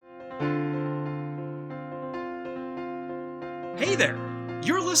Hey there!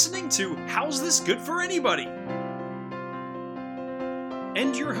 You're listening to How's This Good for Anybody?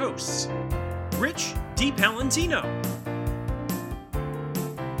 And your hosts, Rich DiPalentino,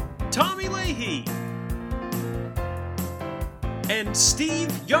 Tommy Leahy, and Steve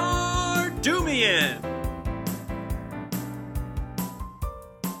Yardumian.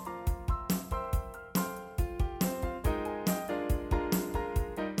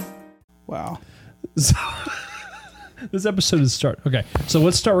 Wow. So, this episode is start. Okay, so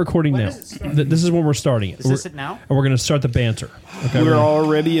let's start recording now. This is when we're starting it. Is this it now? And we're going to start the banter. Okay, We're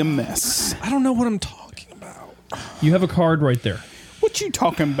already a mess. I don't know what I'm talking about. You have a card right there. What you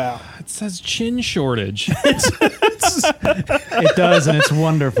talking about? It says chin shortage. It does, and it's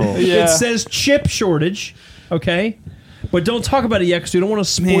wonderful. Yeah. It says chip shortage. Okay, but don't talk about it yet because we don't want to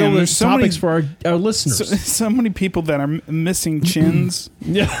spoil Man, the there's so topics many- for our listeners. So many people that are missing chins.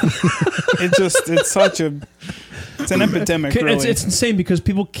 Yeah, It's an epidemic, it's, really. it's insane because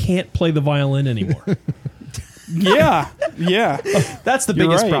people can't play the violin anymore. Yeah. That's the You're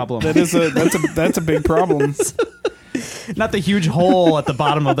biggest right. problem. That's a big problem. Not the huge hole at the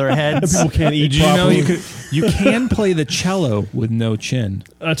bottom of their heads. People can't eat Did you know properly. you can play the cello with no chin?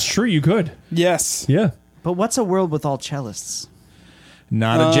 That's true. You could. Yes. Yeah. But what's a world with all cellists?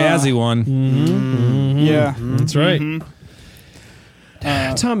 Not a jazzy one. Yeah. That's right.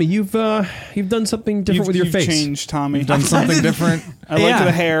 Tommy, you've done something different with your you've face. changed, Tommy. Done something different. I like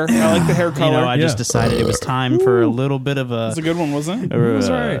the hair. I like the hair color. You know, I Yeah. just decided it was time for a little bit of That's a good one, wasn't it? That's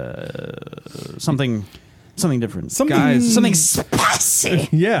all right. something different. Something, Guys. Something spicy.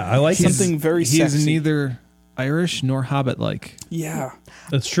 Yeah, I like it. something very He is sexy. neither Irish nor Hobbit-like. Yeah.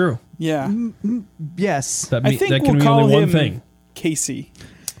 That's true. Yeah. Yes. That, I think that can we'll be call only one him thing. Casey.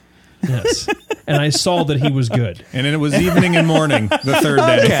 Yes. And I saw that he was good. And it was evening and morning, the third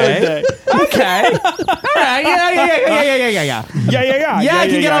day. Okay. Okay. All right. Yeah. Yeah. I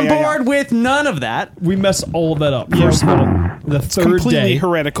can get on board with none of that. We mess all of that up. First of all, the third Completely day.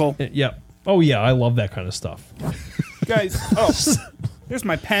 heretical. Yeah. Oh, yeah. I love that kind of stuff. Guys, there's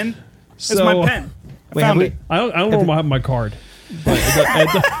my pen. There's So, my pen. I found it. I don't know my card. But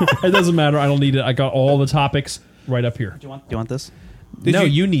it doesn't matter. I don't need it. I got all the topics right up here. Do you want this?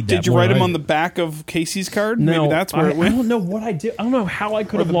 You need that. Did you more write than them I on the do. back of Casey's card? No, Maybe that's where I it went. don't know what I did. I don't know how I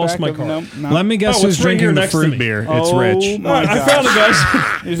could Or have the lost back my of- card. No. Let me guess Oh, who's it's right here drinking the next to fruit me. beer. Oh, It's Rich. my All right, I gosh. found it,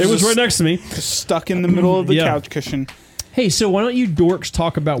 guys. It's It was just right next to me. stuck in the middle of the Yeah. couch cushion. Hey, so why don't you dorks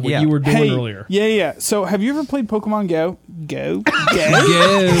talk about what Yeah. you were doing Hey, earlier? yeah. So, have you ever played Pokemon Go? Go. Go. What are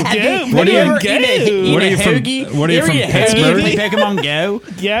you- Go. What are you from? What are you from Pittsburgh? Play Pokemon Go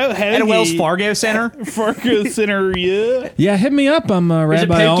Go. at a Wells Fargo Center. Fargo Center, yeah. Yeah, hit me up. I'm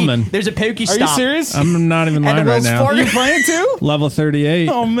Rabbi Ullman. There's a Pokey Are stop. you serious? I'm not even At the lying right Wells now. Fargo- You playing too? Level 38.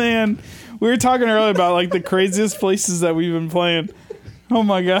 Oh, man. We were talking earlier about, like, the craziest places that we've been playing. Oh,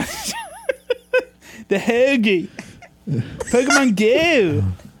 my gosh. The Hoagie. Pokemon Go.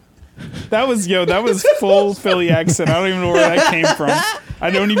 That was full Philly accent. I don't even know where that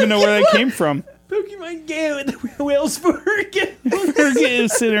came from. Pokemon Go at the Wells Fargo. Fargo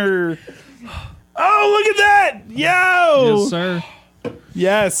Center. Oh, look at that! Yo! Yes, sir.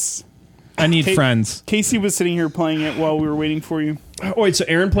 Yes. I need Hey. friends. Casey was sitting here playing it while we were waiting for you. Oh, wait, so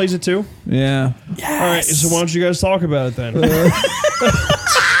Aaron plays it too? Yeah. All right, so why don't you guys talk about it then?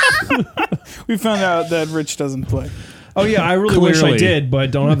 We found out that Rich doesn't play. Oh, yeah, I really wish I Clearly. did,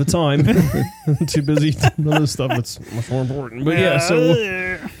 but don't have the time. I'm too busy doing other stuff that's much more important. But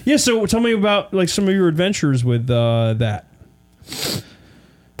so tell me about like some of your adventures with that.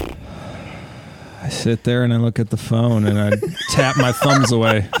 I sit there and I look at the phone and I tap my thumbs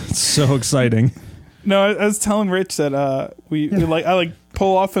away. It's so exciting. No, I was telling Rich that I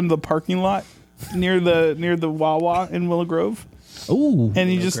pull off into the parking lot near the Wawa in Willow Grove, Ooh. and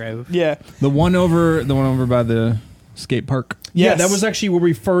he Willow just Grove. The one over by the skate park. Yeah, Yes. that was actually where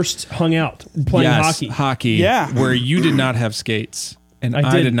we first hung out playing Yes, hockey. Yeah. Where you did not have skates and I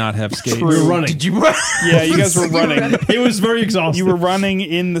I did. did not have skates. True. We were running. Did you run? Yeah, you guys were running. It was very exhausting. You were running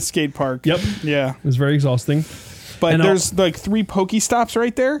in the skate park. Yep. Yeah, It was very exhausting. but And there's like 3 Pokestops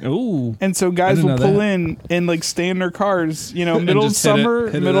right there. Ooh. And so guys didn't will know pull that. in and like stay in their cars, middle of just hit it- summer,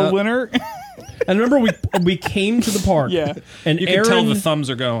 hit it middle of up. winter. And remember, we came to the park. Yeah. And You Aaron, can tell the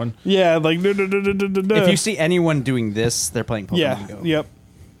thumbs are going. Yeah, like If you see anyone doing this, they're playing Pokemon Go. Yep.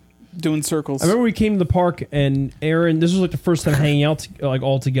 Doing circles. I remember we came to the park and Aaron. This was like the first time hanging out like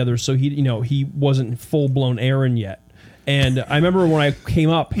all together. So he wasn't full blown Aaron yet. And I remember when I came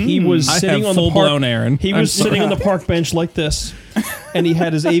up, he was I sitting have on the park. full-blown Aaron. He was I'm sitting on the park bench like this, and he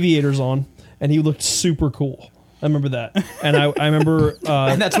had his aviators on, and he looked super cool. I remember that, and I remember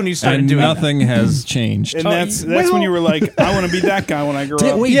And that's when you started And doing nothing has changed. And that's when you were like, I want to be that guy when I grow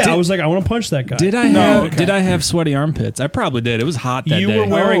up. Wait, I was like, I want to punch that guy. Did I No, have okay. Did I have sweaty armpits? I probably did. It was hot that You day. were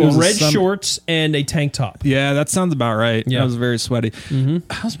wearing It was red some- shorts and a tank top. Yeah, that sounds about right. Yeah. I was very sweaty.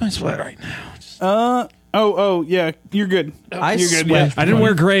 How's my sweat right now? Oh, yeah, you're good. I You're good. sweat. Yeah. I didn't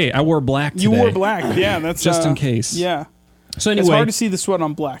wear gray. I wore black today. You wore black. Yeah, that's Just in case. Yeah, So it's anyway, hard to see the sweat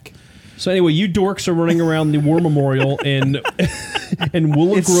on black. you dorks are running around the War Memorial in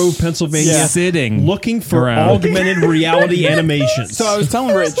Willow Grove, Pennsylvania, Yeah. Sitting looking for around. augmented reality animations. So I was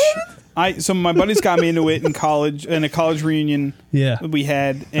telling Rich, so my buddies got me into it in college, in a college reunion yeah, we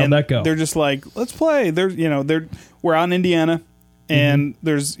had, and that go? they're just like, let's play. We're out in Indiana, and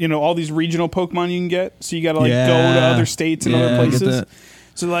there's all these regional Pokemon you can get, so you got to like go to other states and other Yeah, I get places. that.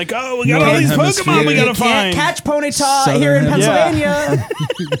 So like, oh, we got all Northern these Hemisphere. Pokemon we You gotta find. Catch Ponyta Southern here in Hemisphere. Pennsylvania.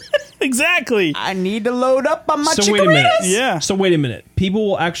 Exactly. I need to load up on my So wait a minute. Yeah. So wait a minute. People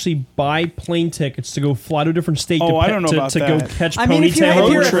will actually buy plane tickets to go fly to a different state Oh, to, I don't know about to go that. catch I mean, if you're- ponytail if or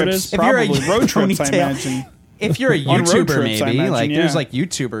you're- whatever it trips, is. if you're a probably road trips, I ponytail. imagine. If you're a On road YouTuber, trips, I maybe imagine, like yeah. there's like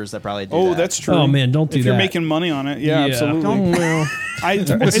YouTubers that probably do Oh, that. that's true. Oh man, don't do if that. you're making money on it, yeah, absolutely. Oh, well.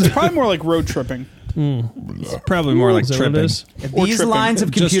 It's probably more like road tripping. Probably more like Is that what it tripping. is? Or These tripping. lines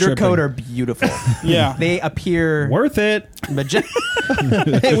of Just computer tripping. code are beautiful. Yeah. They appear Worth it.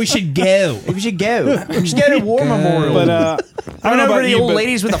 hey, we should go. We should go. We should go to War Memorial. But I Run don't know over about to the you, old but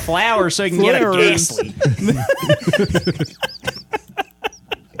ladies with a flower so you can get a Flowers. ghastly.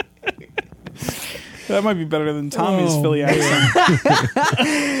 that might be better than Tommy's Oh, Philly accent.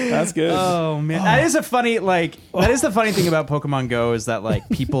 That's good. Oh man, that is a funny that is the funny thing about Pokemon Go is that like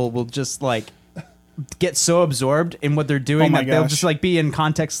people will just like get so absorbed in what they're doing Oh my that they'll gosh. just like be in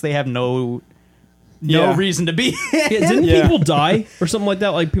context they have no Yeah. reason to be Yeah, didn't Yeah. people die or something like that?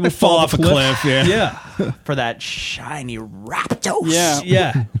 Like people Fall off a cliff. Yeah. Yeah. for that shiny Rapdos. Yeah.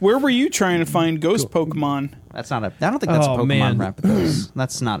 Yeah. Where were you trying to find ghost Pokemon? That's not a. I don't think that's Oh, Pokemon man. Rapdos.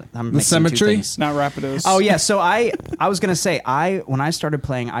 That's not. I'm mixing two cemetery? things. Not Rapidos. Oh yeah, so I was gonna say when I started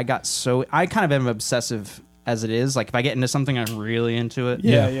playing, I kind of am obsessive as it is. Like if I get into something, I'm really into it.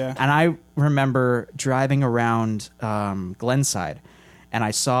 Yeah, yeah. And I remember driving around Glenside, and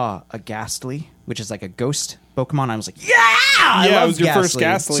I saw a Ghastly, which is like a ghost Pokemon. I was like, yeah, I Yeah, it love was your first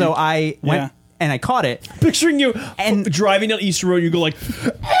Ghastly. So I went Yeah. and I caught it. Picturing you And- driving down Easter Road, you go like,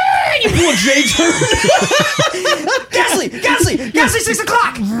 and you pull a J turn. Ghastly, 6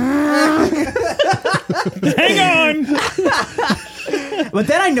 o'clock. Hang on. But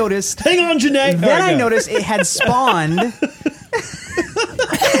then I noticed. Hang on, Janae. Then I noticed it had spawned.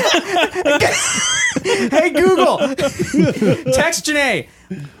 Hey Google, text Janae.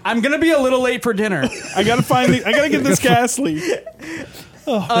 I'm gonna be a little late for dinner. I gotta get this Ghastly.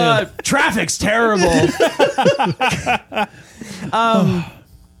 Traffic's terrible.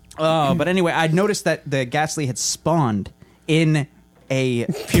 But anyway, I noticed that the Ghastly had spawned in a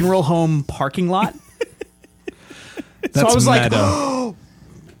funeral home parking lot. So I was like, meta.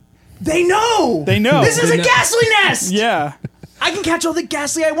 they know. They know. This is a Ghastly nest. Yeah. I can catch all the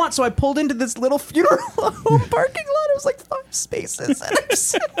Ghastly I want. So I pulled into this little funeral home parking lot. It was like 5 spaces. And I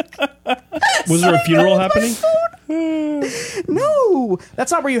just Was there a funeral happening? no,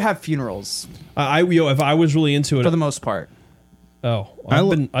 that's not where you have funerals If I was really into it, for the most part.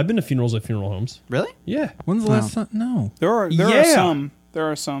 I've been to funerals at funeral homes. Really? Yeah. When's the last time? No. There are Yeah. some. There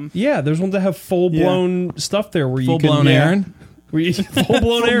are some. Yeah, there's ones that have full blown stuff there where you Full can blown Aaron. Where you full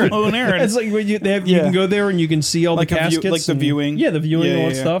blown Aaron. Full-blown Aaron. It's like where you Yeah. can go there and you can see all Like the a view- caskets, like the and- viewing. Yeah, the viewing Yeah, and all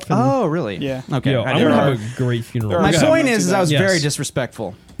yeah, that yeah. stuff. And, Oh, really? Yeah. Okay. yo, I I'm never gonna heard. have a great funeral. There are My some point that is do I was that. very Yes.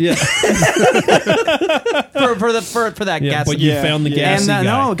 disrespectful Yeah, for that yeah, Ghastly. but you Yeah, found the yeah. gassy And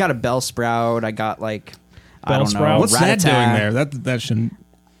guy. no, I got a Bellsprout. I got like I don't know. Bellsprout? What's that doing Rattata. there? That shouldn't.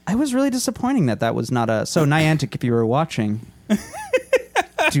 I was really disappointing that was not a. So Niantic, if you were watching,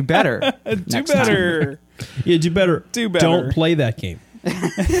 do better. Do next time. better. Yeah, do better. Do better. Don't play that game.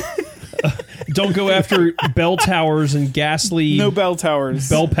 Don't go after bell towers and ghastly No bell towers.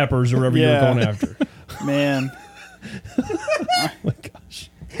 bell peppers or whatever Yeah. you're going after. Man. Oh my gosh.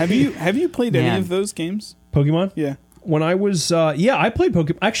 Have you played any Man. of those games? Pokemon? Yeah. When I was, I played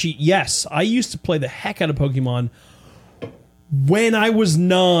Pokemon. Actually, yes, I used to play the heck out of Pokemon when I was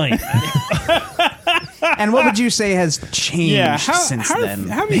 9. And what would you say has changed Yeah. since then?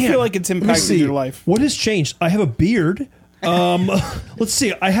 How do you feel like it's impacted your life? What has changed? I have a beard. Let's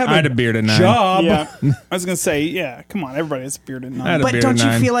see. I have I had a beard at 9. job. Yeah, I was gonna say, yeah. Come on, everybody has a beard at I had 9. a But beard don't at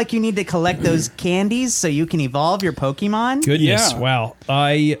you 9. feel like you need to collect those candies so you can evolve your Pokemon? Goodness, Yeah. wow.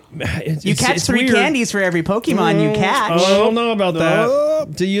 You catch 3 candies for every Pokemon you catch. I don't know about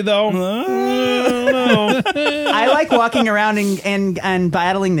that. Do you though? I don't know. I like walking around and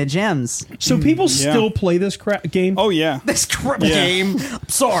battling the gyms. So people still play this game? Oh yeah. This crap Yeah. game. I'm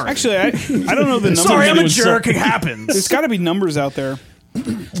sorry. Actually, I don't know the numbers. Sorry, I'm a There's- jerk. It happens. There's got to be numbers out there.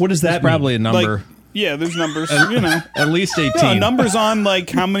 What does that Probably a mean? number. Like, yeah, there's numbers. You know, At least 18. yeah, numbers on like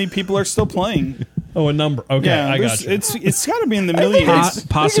how many people are still playing. Oh, a number. Okay, Yeah, I there's- got you. It's got to be in the millions.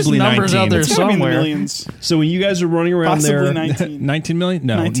 Possibly numbers 19. out there It's got to be in the somewhere. millions. So when you guys are running around Possibly there, 19. 19 million?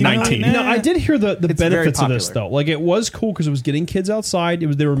 No, 19. 19. No, No, I did hear the It's very benefits of this popular. though. Like it was cool because it was getting kids outside.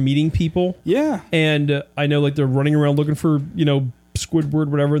 They were meeting people, Yeah. and I know like they're running around looking for Squidward,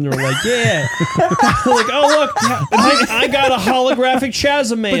 whatever, and they're like, yeah, like oh look, I got a holographic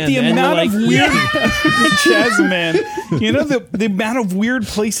Chazaman. But the And amount they're of like, weird Chazaman, you know the amount of weird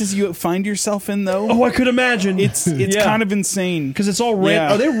places you find yourself in though. oh, I could imagine It's kind of insane. because it's all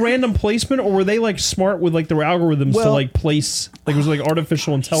Yeah. Are they random placement or were they like smart with like their algorithms to Well- like place like it was like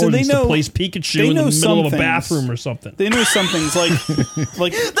artificial intelligence know- to place Pikachu they in the know middle some of a things. bathroom or something? They know some things like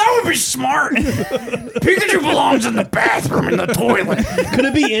That would be smart. Pikachu belongs in the bathroom in the toilet. Could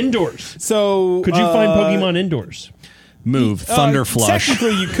it be indoors? so. Could you find Pokemon indoors? Move. Thunder flush.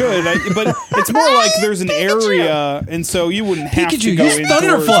 Technically, you could, but it's more like there's an area, and so you wouldn't have to Pikachu, go use indoors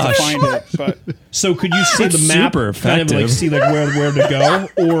Thunder to Flush. find it. But So could you see the map, super kind of like effective. see like where to go,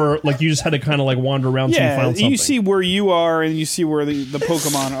 or like you just had to kind of like wander around till you yeah, found something? you see where you are, and you see where the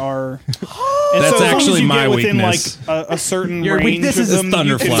Pokemon are. And That's so as long as actually you my get within weakness. like a certain Your range weakness of is them,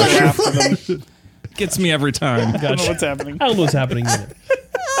 Thunder you can Flush. go after them. Gets me every time. I don't know what's happening. I don't know what's happening either.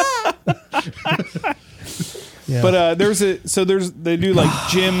 Yeah. But they do like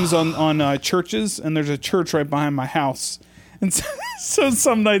gyms on churches, and there's a church right behind my house, and so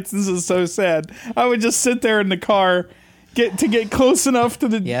some nights, this is so sad, I would just sit there in the car, get close enough to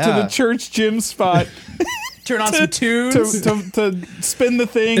the church gym spot Turn on some tunes. to spin the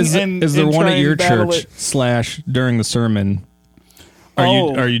thing. Is and there and one try at your and battle church it. / during the sermon? Are you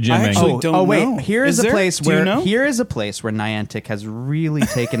I gymming? actually don't wait, know. here is Is a there? place Do you where know? Niantic has really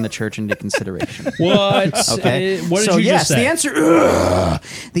taken the church into consideration. What? Okay. What did so you yes, just say?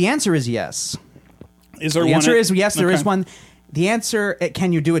 the answer is yes. Is there The one answer at- is yes. There is Okay. one. The answer: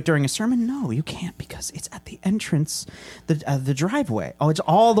 can you do it during a sermon? No, you can't because it's at the entrance, the driveway. Oh, it's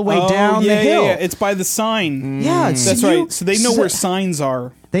all the way Oh, down yeah, the hill. Yeah, it's by the sign. Yeah, so That's you- right. So they know where signs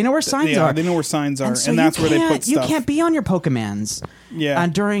are. They know where signs Yeah, are. they know where signs are, and, so that's you where they can't- put stuff. You can't be on your Pokemans. Yeah.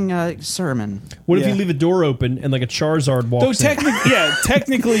 During a sermon. What if Yeah. you leave a door open and like a Charizard Though walks in?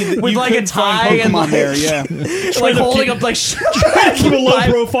 technically, With you like could a find tie and Pokemon like- there. Yeah, Like holding up like Keep a low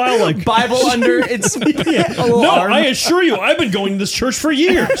profile, like Bible under its a little no. arm. I assure you, I've been going to this church for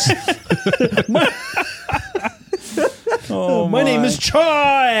years. oh My name is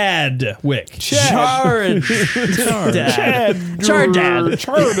Chadwick. Chad.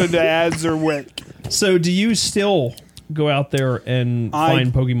 Chardadads or Wick. So, do you still go out there and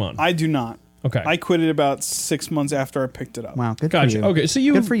find Pokemon? I do not. Okay. I quit it about 6 months after I picked it up. Wow, good Gotcha. for you. Okay, so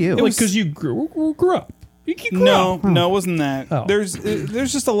you Good for you. Like because you grew up. You grew No, up. no, it wasn't that. Oh. There's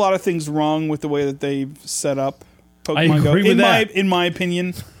just a lot of things wrong with the way that they've set up Pokemon I Go. agree with that. In my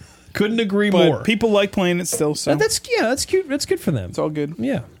opinion, Couldn't agree but more. people like playing it still, so That's cute. That's good for them. it's all good.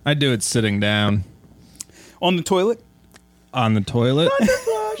 Yeah. I do it sitting down On the toilet, on the toilet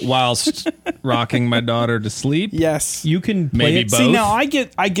whilst rocking my daughter to sleep. yes. You can play Maybe it. both. See, now I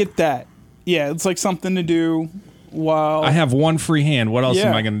get that. Yeah, it's like something to do while I have one free hand. What else Yeah.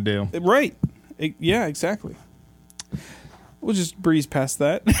 am I going to do? Right. Yeah, exactly. We'll just breeze past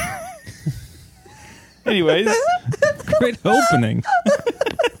that. Anyways, Great opening.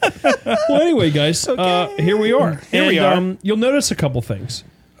 Well, anyway, guys, here we are. Here we are. You'll notice a couple things.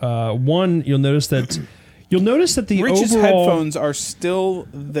 One, you'll notice that the Rich's overall headphones are still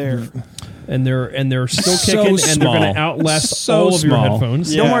there. and they're still So kicking, and they're going small. to outlast So all of your small.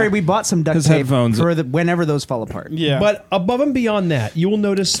 headphones. Yeah. Don't worry, we bought some duct His tape headphones- for whenever those fall apart. Yeah. But above and beyond that, you will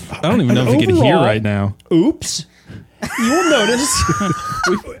notice. I don't even know if you can hear right now. Oops. You will notice.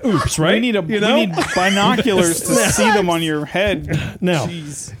 Oops, right? we need You know? we need binoculars to see them on your head. Now,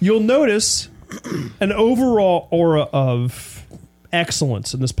 Jeez. you'll notice an overall aura of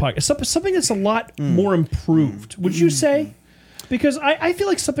excellence in this podcast. Something that's a lot more improved. Would you say? Because I feel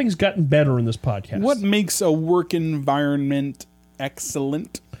like something's gotten better in this podcast. What makes a work environment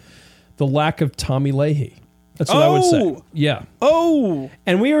excellent? The lack of Tommy Leahy. That's what I would say. Oh. Yeah. Oh,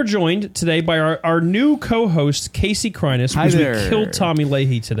 And we are joined today by our new co-host, Casey Krinus, Hi because we there. killed Tommy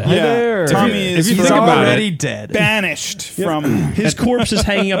Leahy today. yeah. Tommy is if you think about already it, dead. banished from. His corpse is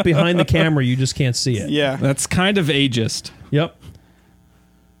hanging up behind the camera. You just can't see it. Yeah. that's kind of ageist. Yep.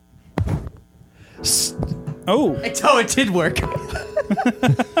 Oh, Oh, it did work.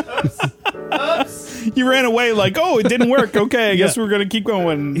 you ran away like, oh, it didn't work. Okay, I guess we're gonna keep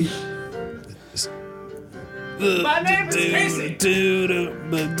going. My name is Casey.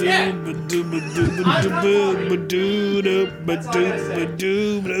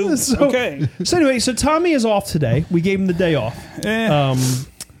 Okay. So anyway, so Tommy is off today. We gave him the day off.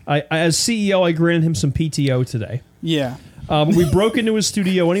 I as CEO, I granted him some PTO today. Yeah. We broke into his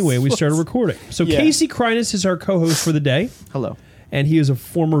studio anyway. We started recording. So Yeah. Casey Krinus is our co-host for the day, Hello. and he is a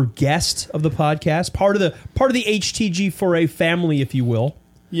former guest of the podcast, part of the HTG4A family, if you will.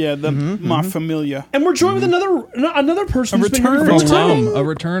 Yeah, the Ma Familia. And we're joined with another person who's been here return. for a long time. A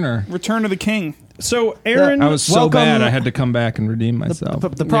returner. Return of the King. So Aaron, I was so Welcome. bad I had to come back and redeem myself.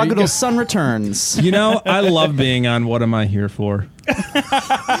 The prodigal son returns. You know, I love being on What Am I Here For?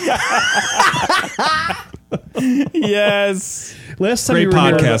 Yes. last time Great you were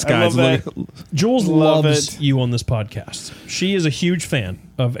here, podcast, I guys. love Look- Jules Love loves it. you on this podcast. She is a huge fan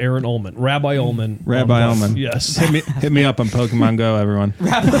of Aaron Ullman, Rabbi Ullman. Rabbi Ullman. Yes. hit me up on Pokemon Go, everyone.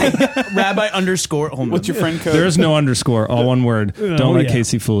 Rabbi _ Ullman. What's your friend code? There is no underscore, all one word. Don't let yeah.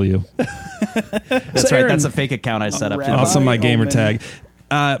 Casey fool you. That's So right. Aaron- That's a fake account I set up. Rabbi Also, my gamer Ullman.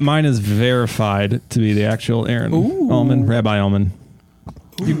 tag. Mine is verified to be the actual Aaron Ullman, Rabbi Ullman.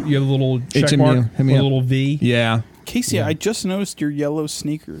 You have a little check HMU, mark, hit me a up. little V. Yeah. Casey, I just noticed your yellow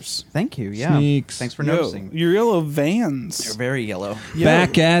sneakers. Thank you. Yeah. Sneaks. Thanks for Yo, noticing. your yellow Vans. They're very yellow. Yo,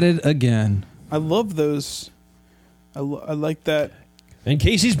 Back at it again. I love those. I like that. And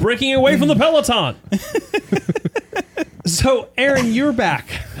Casey's breaking away from the Peloton. So, Aaron, you're back.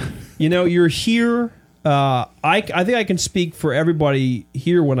 You know, you're here. I think I can speak for everybody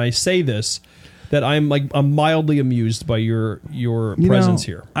here when I say this, that I'm mildly amused by your presence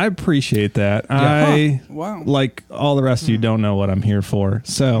here. I appreciate that. Yeah. Wow. Like all the rest of you, don't know what I'm here for.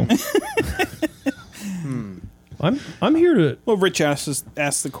 So I'm here to Well, Rich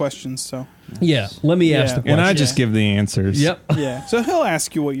asked the questions, so let me ask Yeah. the question. and I just give the answers. Yep. yeah. So he'll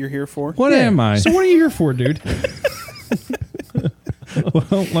ask you what you're here for. What am I? So what are you here for, dude? Well,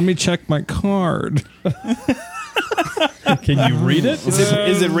 let me check my card. Can you read it?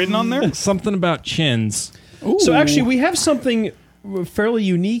 Is it written on there? Something about chins. So actually, we have something fairly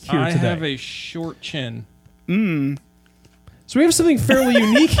unique here I today. have a short chin. So we have something fairly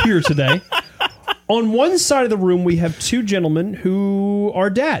unique here today. On one side of the room, we have two gentlemen who are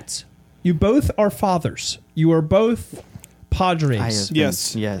dads. You both are fathers. You are both padres.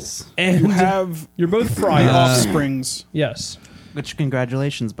 Yes. Yes. And You have you're both the friars. offsprings. Yes. Which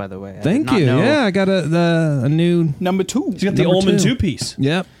congratulations, by the way. I did Thank not you. know. Yeah, I got a new. Number 2. You got the Number Ullman 2. two-piece.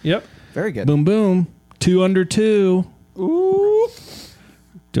 Yep. Yep. Very good. Boom boom. 2 under 2. Ooh.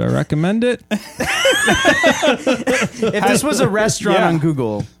 Do I recommend it? If this was a restaurant Yeah. on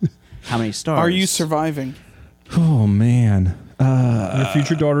Google, how many stars? Are you surviving? Oh man. Your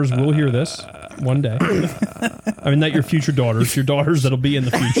future daughters will hear this one day. I mean, not your future daughters. Your daughters that'll be in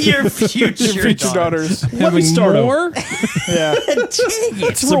the future. Your future, Your future daughters. Let me start over. more? Yeah. Let's rewind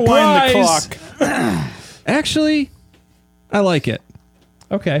the Surprise. clock. Actually, I like it.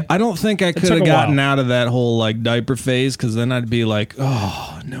 Okay. I don't think I could took have a gotten while. out of that whole like diaper phase because then I'd be like,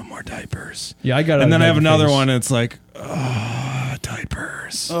 oh, no more diapers. Yeah, I got it. And then I have another one. And it's like,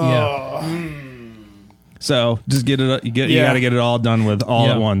 diapers. Yeah. So just get it. You Yeah. got to get it all done with all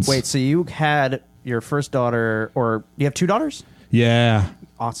Yeah. at once. Wait, so you had your first daughter, or you have two daughters? Yeah.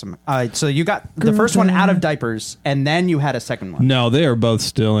 Awesome. So you got the first one out of diapers, and then you had a second one. No, they are both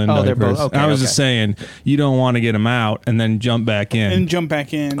still in Oh, they're diapers. both- okay, I was okay. just saying, you don't want to get them out and then jump back in. And jump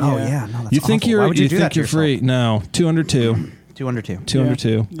back in. Oh yeah, no, that's you think awful. Why would you do think that to you're free? yourself? No, 2 under 2. 2 under 2. 2 under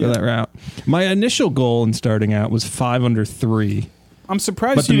 2. Go Yeah. that route. My initial goal in starting out was 5 under 3, I'm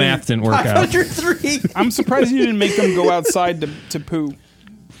surprised but the you math didn't work out. Under 3. I'm surprised you didn't make them go outside to poo.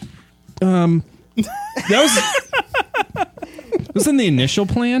 It was in the initial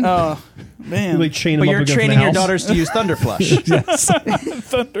plan. Oh, man. Like chain But them up you're against training the your house. daughters to use Thunderflush.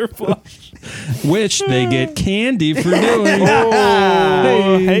 Thunderflush. Which they get candy for doing.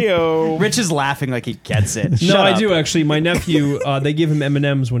 Oh, hey-o. Rich is laughing like he gets it. No, Shut I up. do actually. My nephew, they give him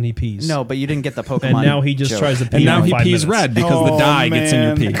M&Ms when he pees. No, but you didn't get the Pokemon. And now he just joke. tries to pee And now in he 5 pees minutes. red because the Oh, dye gets in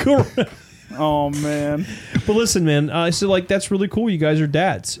your man. pee. Oh man. But listen, man, so like that's really cool. You guys are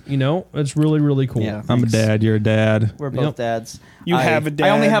dads. You know, it's really, really cool. Yeah. I'm a dad. You're a dad. We're both dads. You have a dad. I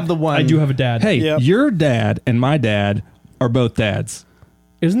only have the one. I do have a dad. Hey, Yep. your dad and my dad are both dads.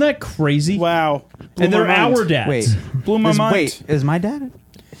 Isn't that crazy? Wow. Blew And my they're mind. our dads. Wait. Blew my mind. Wait, is my dad?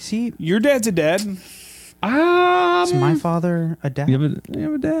 Is he? Your dad's a dad. Is my father a dad? You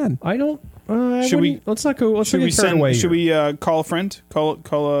have a dad. I don't. Should we- Let's not go. Let's Should not we get carried away. send? Should here. we call a friend? Call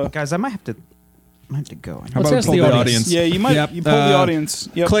a. Guys, I might have to go. How Let's about ask we the pull audience. Yeah, you might. Yep. You pull the audience.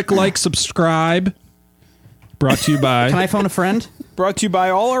 Yep. Click like, subscribe. Brought to you by. Can I phone a friend? Brought to you by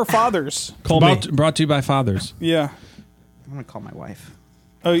all our fathers. Call me. brought to you by fathers. Yeah. I'm gonna call my wife.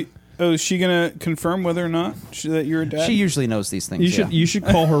 Oh, is she gonna confirm whether or not that you're a dad? She usually knows these things. You should. You should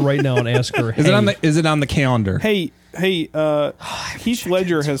call her right now and ask her. Is it on the calendar? Hey, Heath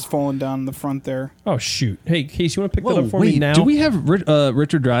Ledger has fallen down in the front there. Oh shoot! Hey, Case, you want to pick that Whoa, up for wait, me now? do we have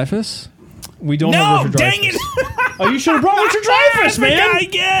Richard Dreyfuss? We don't No, have Richard dang Dreyfuss. it! Oh, you should have brought Richard Dreyfuss, I man. forgot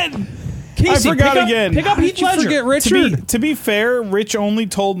again. Casey, I forgot pick up, again. Pick up How Heath did you Ledger. forget Richard? To be fair, Rich only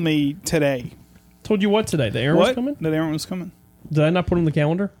told me today. Told you what today? The Aaron was What? coming. That Aaron was coming. Did I not put him on the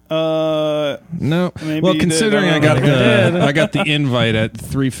calendar? No. Maybe Well, you did. considering I I don't got know. I got the invite at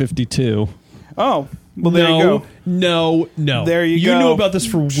 3:52. Oh, well, there you go. No. There you You go. knew about this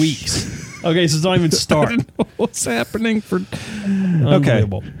for weeks. Okay, so don't even start. What's happening for?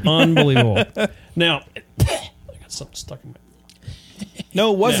 Unbelievable. Unbelievable. Now, I got something stuck in my.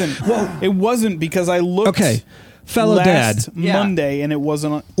 No, it wasn't. It wasn't because I looked. Okay, fellow dad. last Monday, and it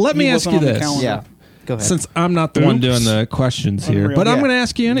wasn't. On, Let me he ask wasn't you on the this. calendar. Yeah. Go ahead. Since I'm not the one doing the questions here, Unreal. but I'm Yeah. going to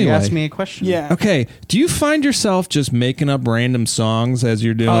ask you anyway. You asked me a question. Yeah. Okay, do you find yourself just making up random songs as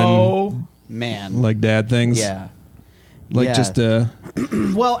you're doing Oh, Man. like dad things? Yeah. Like Yeah. just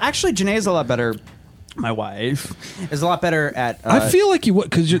Well, actually, Janae's a lot better. My wife is a lot better at. I feel like you would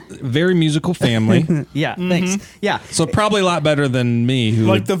because you're a very musical family, Yeah. Thanks. Yeah. so probably a lot better than me. Who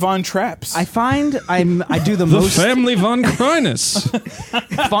like the Von Trapps. I find I do the the most family von Kreines.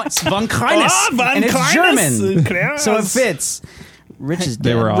 von Kreines, Von and it's Kreines. German, so it fits. Rich is dead.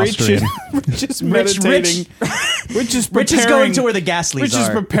 They were Rich Austrian. Rich is meditating. Rich is Rich is preparing. going to where the gas leads Rich is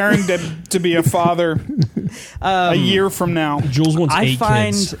are. preparing to be a father a year from now. Jules wants I 8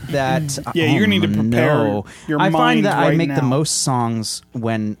 find kids. that Yeah, you're gonna need to prepare no. your I mind find that I right make the now. most songs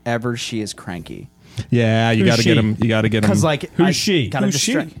whenever she is cranky. Yeah, you Who's got to she? get him. You got to get him. Because like Who's I she? Gotta Who's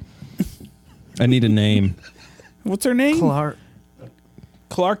she? distra- I need a name. What's her name?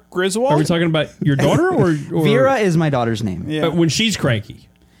 Clark Griswold. Are we talking about your daughter or Vera is my daughter's name. Yeah. when she's cranky?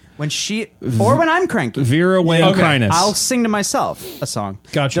 When she or when I'm cranky, Vera Wayne Okay. Kreines. I'll sing to myself a song.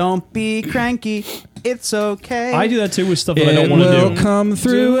 Gotcha. Don't be cranky. It's okay. I do that too with stuff that I It don't want to will do. come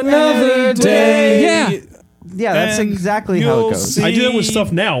through Do another any day. Yeah. Yeah, that's And exactly how you'll it goes. see- I do that with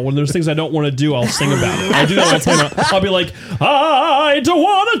stuff now. When there's things I don't want to do, I'll sing about it. I do that all the time. I'll be like, I don't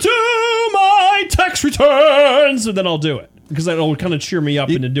want to do my tax returns, and then I'll do it because that'll kind of cheer me up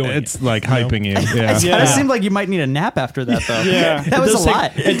into doing It's it. like hyping you. Yeah. It Yeah. kind of seemed like you might need a nap after that, though. Yeah. that was a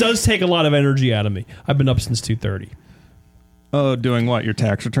lot. It does take a lot of energy out of me. I've been up since 2:30. Oh, doing what? Your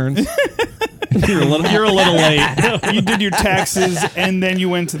tax returns? You're a little late. You did your taxes and then you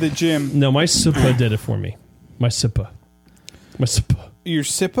went to the gym. No, my SIPA did it for me. My SIPA. Your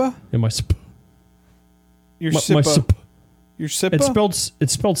SIPA? Yeah, my SIPA. Your My SIPA. SIPA. Your SIPA? It's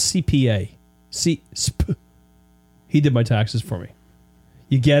spelled CPA. SIP. He did my taxes for me.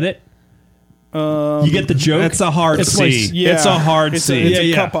 You get it? You get the joke? It's a hard It's C. like- Yeah. It's a hard It's C. a, it's a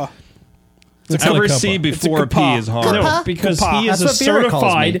Yeah. cuppa. It's Every not a C cuppa. before It's a P cuppa. is hard. No, because he is That's a what Vera calls me.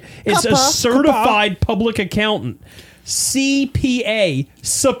 certified. It's a Cuppa. certified public accountant. CPA.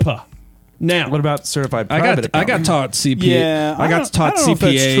 SIPA. Now, What about certified I private got taught CPA. Yeah, I got taught I don't know if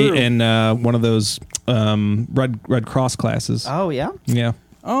that's CPA true. in one of those Red Cross classes. Oh yeah, Yeah,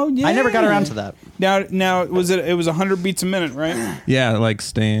 Oh yeah. I never got around to that. Now it was 100 beats a minute, right? yeah, like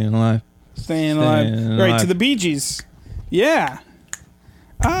staying alive. Staying alive. Staying Right, alive. to the Bee Gees. Yeah.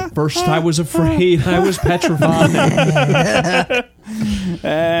 first I was afraid, I was petrified.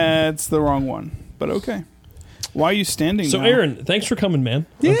 That's the wrong one. But okay. Why are you standing So, now? Aaron, thanks for coming, man.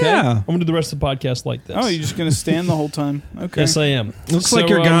 Yeah. Okay? I'm going to do the rest of the podcast like this. Oh, you're just going to stand the whole time? Okay. Yes, I am. Looks So, like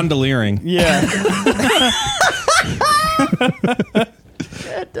you're gondoliering. Yeah.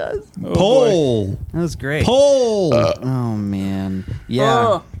 It does. Oh, boy. Pole, That was great. pole. Oh man,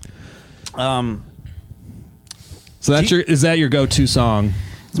 yeah. So that's is that your go-to song?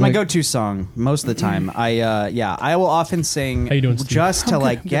 It's my go-to song most of the time. I will often sing How you doing, Steve? just to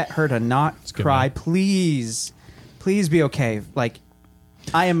like get her to not good, cry. man. Please be okay. Like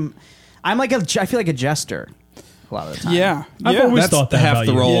I'm like I feel like a jester. a lot of the time. Yeah. I've yeah. always That's thought that half about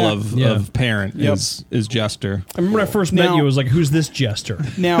the you. role Yeah. of, Yeah. of parent Yep. is jester. I remember when I first met Now- you, I was like, "Who's this jester?"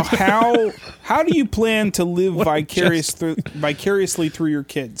 Now, how do you plan to live vicariously through your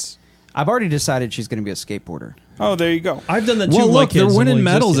kids? I've already decided she's going to be a skateboarder. Oh, there you go. I've done that too. Well, with my look, kids. they're It winning only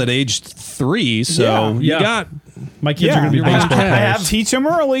medals existed. at age 3, so Yeah. you Yeah. got My kids are going to be you're baseball gonna players. teach them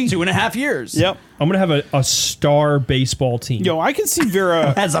early. 2.5 years. Yep. I'm going to have a star baseball team. Yo, I can see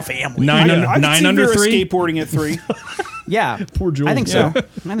Vera. As a family. I can nine see under Vera 3. skateboarding at 3. Yeah. Poor Jules. I think so.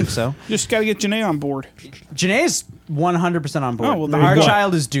 I think so. Just got to get Janae on board. Janae's 100% on board. Oh, well, there you Our go.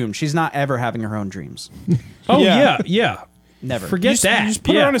 child is doomed. She's not ever having her own dreams. Oh Yeah. yeah. Never. Forget that. You just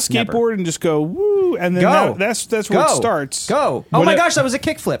put yeah. her on a skateboard and just go woo, and then Go. that's where Go. it starts. Go. Oh What my if- gosh, that was a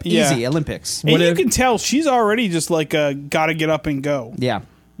kickflip. Yeah. Easy. Olympics. And What you if- can tell she's already just like got to get up and go. Yeah.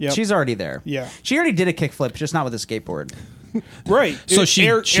 Yep. She's already there. Yeah. She already did a kickflip, just not with a skateboard. Right. So she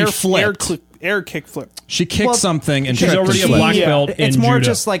flipped. Air kick flip. She kicked Well, something and She's tripped already a and black Yeah. belt It's in more judo.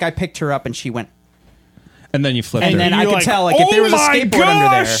 just like I picked her up and she went, and then you flipped and her. then I You're could like, tell, like, if there was a "Oh my skateboard under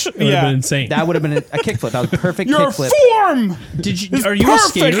gosh!" there, It would have Yeah. been insane. that would have been a kickflip. That was a perfect Your kickflip. form. Did you? is Are you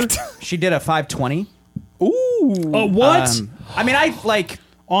perfect. a skater? She did a 520. Ooh. Oh, what? I mean, I like,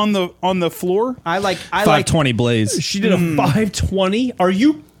 On the floor. I like, 520 Blaze. She did a 520. Are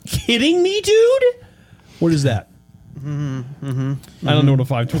you kidding me, dude? What is that? I don't know what a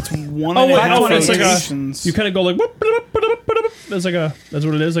 520. One Oh and a wait, half no, it's like rotations. you kind of go like. That's like a. That's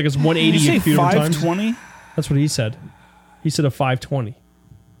what it is. Like it's 180 Did you say feet over time. 520? That's what he said. He said a 520.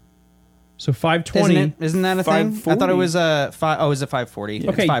 So 520. isn't that a thing? I thought it 540. was a it was a 540. Okay,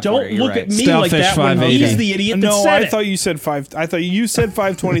 It's 540, don't you're look right. at me Starfish like that when 580. he's the idiot that No, said I it. thought you said 5. I thought you said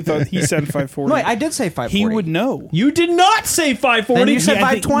 520. Thought he said 540. Wait, I did say 540. He would know. You did not say 540. Then you said Yeah,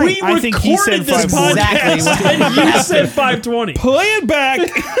 I think- 520. We I think he recorded said this 540. podcast Exactly. and you said 520. Play it back.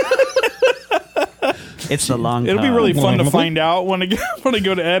 It's the long It'll be really fun to Long. find out when I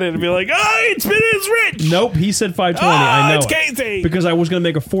go to edit and be like, it's Rich. Nope, he said 520. I know it's it. Casey. Because I was going to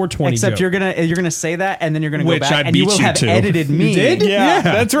make a 420 Except joke. you're gonna say that and then you're gonna go Which back I and you beat will you have to. edited me. did? Yeah,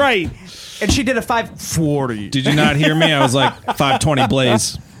 that's right. And she did a 540. Did you not hear me? I was like 520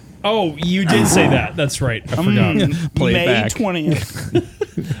 Blaze. Oh, you did say that. That's right. I forgot. Play May it back.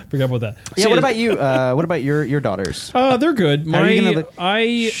 20th. Forgot about that. Yeah. What about you? What about your daughters? They're good. How are you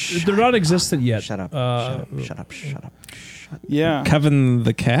gonna They're not existent yet. Shut up. Shut up. Yeah. Kevin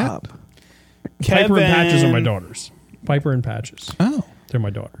the cat. Up. Piper and Patches are my Kevin. daughters. Piper and Patches. Oh, They're my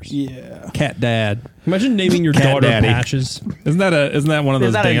daughters. Yeah. cat dad. Imagine naming your Cat daughter daddy. Patches. Isn't that one of those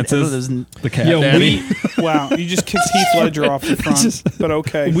Is that dances? The cat Yo, daddy. Wow. You just kicked Heath Ledger off the front. But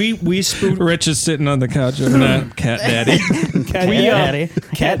okay. we spooked. Rich is sitting on the couch over that cat daddy. Cat Daddy.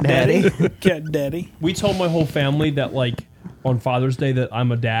 Cat daddy. Cat daddy. We told my whole family that like on Father's Day that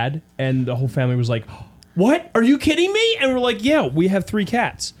I'm a dad, and the whole family was like, "What? Are you kidding me?" And we're like, "Yeah, we have 3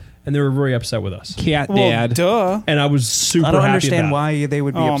 cats," and they were very upset with us. Cat Well, dad. duh. And I was super. I don't happy understand about why they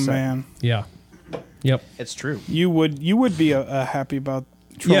would be Oh, upset. man. it. Yeah. Yep. It's true. You would be happy about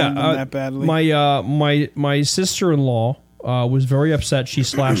trolling them that badly. My sister-in-law was very upset. She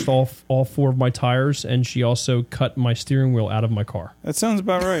slashed all 4 of my tires, and she also cut my steering wheel out of my car. That sounds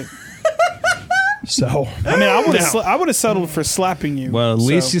about right. So I mean, I would have settled for slapping you. Well, at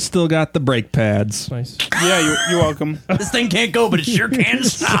least you still got the brake pads. nice. Yeah, you're welcome. This thing can't go, but it sure can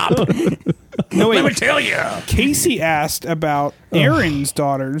stop. No, wait. tell you. Casey asked about Aaron's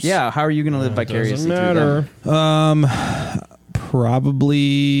daughters. Yeah. How are you going to live vicariously Doesn't through them? matter.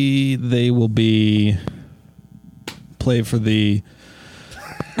 Probably they will play for the.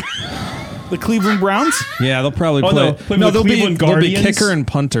 The Cleveland Browns. Yeah, they'll probably Oh, play. no, play for the they'll Cleveland be Guardians? kicker and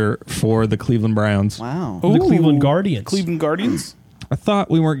punter for the Cleveland Browns. Wow. The Cleveland Guardians. Cleveland Guardians. I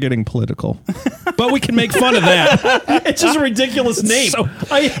thought we weren't getting political, but we can make fun of that. It's just a ridiculous name.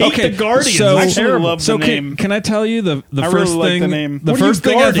 I hate okay, the Guardians. so- I It's actually terrible. love the So name. can I tell you the I first really like thing? the name. The What are you first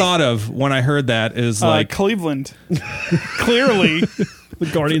thing I guarding? thought of when I heard that is like Cleveland. Clearly. The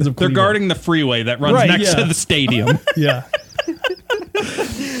Guardians of they're Cleveland. guarding the freeway that runs Right, next yeah. to the stadium. Yeah.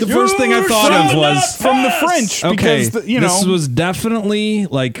 The first thing I thought of was from the French. okay. Because, This was definitely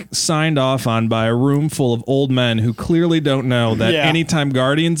like signed off on by a room full of old men who clearly don't know that Yeah. anytime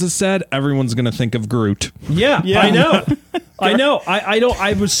Guardians is said, everyone's going to think of Groot. Yeah, Yeah. I know. I know. I don't.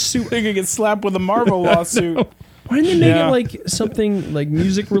 I was super. they could get slapped with a Marvel lawsuit. Why didn't they make Yeah. it like something like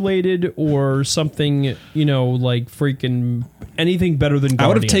music related or something? You know, like freaking anything better than Guardians. I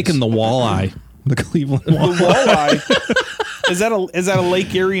would have taken the walleye, the Cleveland The walleye. walleye. Is that a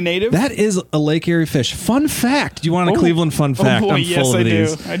Lake Erie native? That is a Lake Erie fish. Fun fact. Do you want a Oh. Cleveland fun fact? Oh boy, I'm yes, full I of do.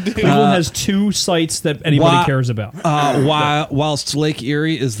 these. I do. Cleveland has 2 sites that anybody Why- cares about. Whilst Lake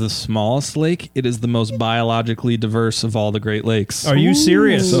Erie is the smallest lake, it is the most biologically diverse of all the Great Lakes. Are you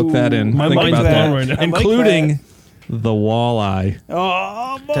serious? Soak that in. My Think mind's about blown that. right now. I like Including the walleye.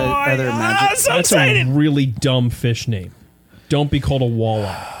 Oh boy! Are there magic- So That's excited. a really dumb fish name. Don't be called a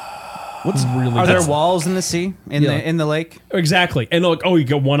walleye. What's really Are there dumb? walls in the sea Yeah. in the lake? Exactly. And like, oh, you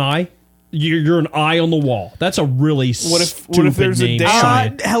got one eye? You're an eye on the wall. That's a really What if stupid there's a name. dam?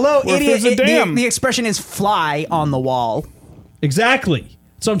 Science. Hello, Or if idiot. there's a dam? The expression is "fly on the wall." Exactly.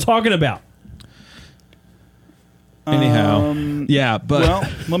 That's what I'm talking about. Anyhow. Yeah, but Well,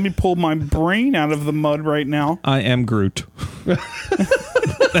 let me pull my brain out of the mud right now. I am Groot.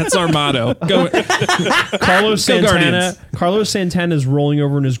 That's our motto. Go. Carlos Go Santana. Guardians. Carlos Santana is rolling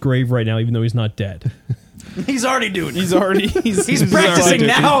over in his grave right now, even though he's not dead. He's already doing it. He's already He's practicing already-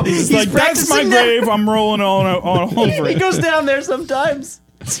 now. He's He's like, that's my practicing now. grave. I'm rolling on over He it. goes down there sometimes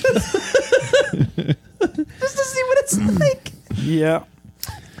just to see what it's like. Yeah.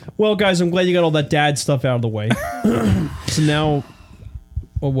 Well, guys, I'm glad you got all that dad stuff out of the way. So now,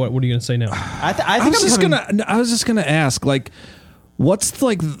 well, what are you going to say now? I think I was just gonna ask, like, what's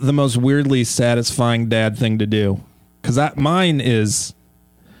like the most weirdly satisfying dad thing to do? Because mine is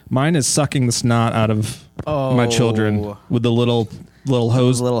sucking the snot out of my children with the little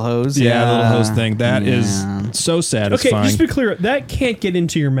hose. little hose. Yeah, the little hose thing. That is Yeah. so Okay, satisfying. just to be clear, that can't get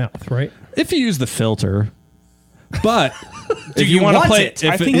into your mouth, right? If you use the filter, but if you want to want play it?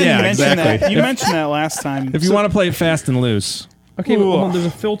 I think you yeah, mentioned exactly. that. You mentioned that last time. If you want to play it fast and loose, Okay, but Ooh. hold on, there's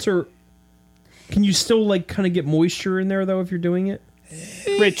a filter. Can you still like kind of get moisture in there though if you're doing it?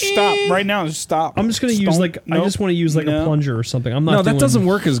 Rich, stop right now. Just stop. I'm just gonna use Don't- like I nope. just want to use like a No. plunger or something. I'm not. no, that doing, doesn't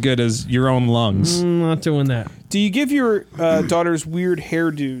work as good as your own lungs. I'm not doing that. Do you give your daughters weird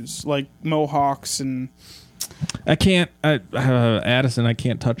hairdos like mohawks and? I can't, Addison. I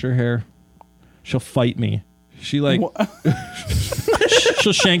can't touch her hair. She'll fight me. She like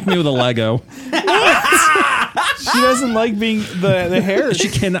she'll shank me with a Lego. She doesn't like being the hair.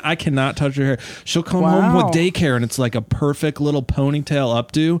 I cannot touch her hair. She'll come home Wow. with daycare and it's like a perfect little ponytail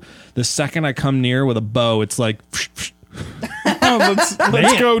updo. The second I come near with a bow, it's like Oh,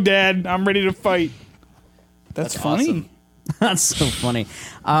 let's go, Dad. I'm ready to fight. That's funny. awesome. That's so funny.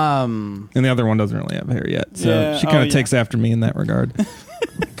 and the other one doesn't really have hair yet. So Yeah, she kind of yeah. takes after me in that regard.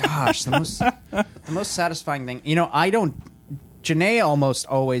 Gosh, the most satisfying thing. You know, Janae almost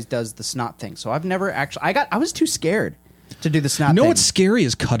always does the snot thing. So I've never actually. I was too scared to do the snot You know thing. what's scary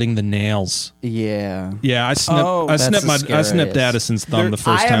is cutting the nails. Yeah. Yeah, I snipped. Oh, I that's snipped the I snipped scariest. Addison's thumb They're- the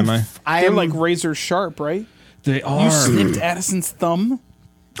first time. I I They're am like razor sharp, right? they are. You snipped Addison's thumb.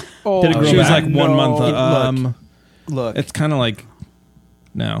 Oh, Did it grow She was back? like 1 month. Look. Look. It's kind of like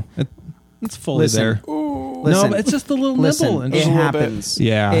no, it's fully Listen. there. Listen, No, but it's just a little listen, nibble. And it just a little bit. happens.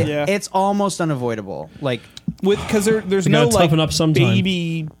 Yeah. Yeah. It's almost unavoidable. Like because there's You no gotta like toughen up sometime.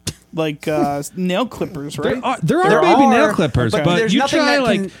 baby like nail clippers, right? there are There baby are, nail clippers, but but there's you nothing try that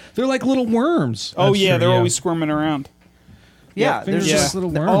like can- they're like little worms. Oh That's yeah, true, they're yeah. always squirming around. yeah, fingers there's are just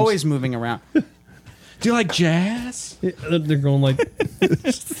little they're worms. always moving around. Do you like jazz? They're going like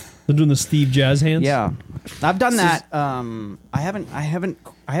they're doing the Steve Jazz hands. Yeah, I've done that. I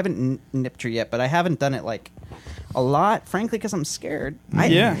haven't nipped her yet, but I haven't done it like a lot, frankly, because I'm scared. I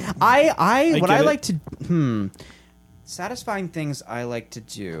get I it. like to satisfying things I like to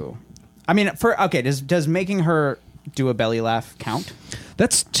do. I mean, does making her do a belly laugh count?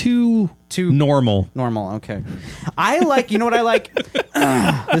 That's too normal. Normal, okay. I like, you know what I like?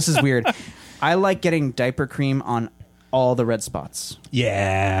 This is weird. I like getting diaper cream on all the red spots.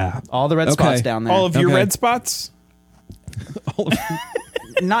 Yeah. All the red Okay. spots down there. All of your Okay. red spots.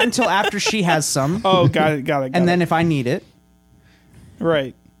 Not until after she has some. Oh, got it. And then if I need it,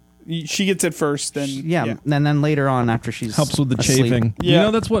 right, she gets it first. Then yeah. And then later on after she's Helps with the asleep. chafing. You Yeah.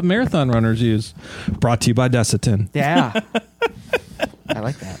 know that's what marathon runners use. Brought to you by Desitin. Yeah. I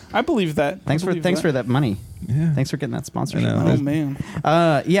like that. I believe that. Thanks for that money. Yeah. Thanks for getting that sponsorship I know. money. Oh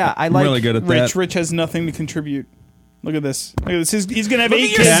man, Yeah, I I'm like really good at that. Rich has nothing to contribute. Look at this. Look at this. He's gonna have Look 8 at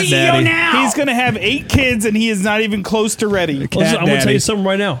your kids. Cat CEO daddy. now. He's gonna have 8 kids, and he is not even close to ready. Listen, Cat I'm gonna tell daddy. you something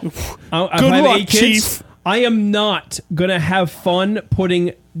right now. I Good have luck, 8 kids. Chief. I am not gonna have fun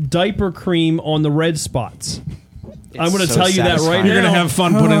putting diaper cream on the red spots. I'm going to so tell you that right satisfying. now. You're gonna have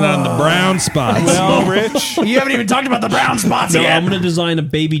fun putting it on the brown spots. Well, Rich, You haven't even talked about the brown spots No, yet. I'm going to design a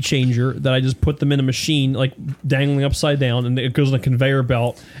baby changer that I just put them in a machine, like dangling upside down, and it goes on a conveyor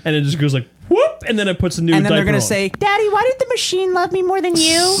belt, and it just goes like whoop, and then it puts a new. And then they're diaper going to on. say, "Daddy, why did the machine love me more than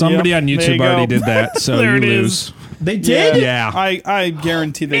you?" Somebody Yep, on there YouTube you already go. did that, so There you it lose. is. They did? Yeah. I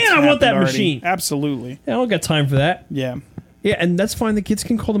guarantee that. Man, I want that machine. Absolutely. I don't got time for that. Yeah. Yeah, and that's fine. The kids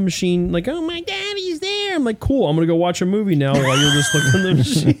can call the machine like, "Oh, my daddy's there." I'm like, "Cool. I'm gonna go watch a movie now while you're just looking at the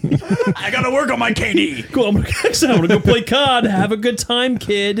machine." I gotta work on my KD. Cool. I'm gonna go play COD. Have a good time,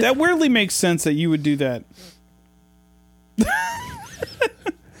 kid. That weirdly makes sense that you would do that.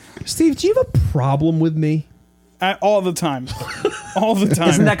 Steve, do you have a problem with me? All the time. All the time.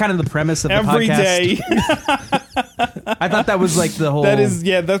 Isn't that kind of the premise of the every podcast? day? I thought that was like the whole. That is,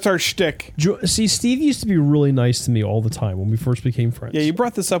 yeah, that's our shtick. See, Steve used to be really nice to me all the time when we first became friends. Yeah, you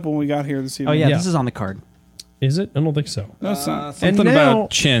brought this up when we got here this Oh evening. yeah, Yeah. this is on the card. Is it? I don't think so. No, it's not. Something And now-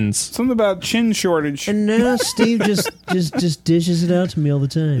 about chins. Something about chin shortage. And now Steve just dishes it out to me all the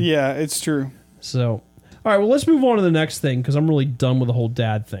time. Yeah, it's true. So, all right, well, let's move on to the next thing because I'm really done with the whole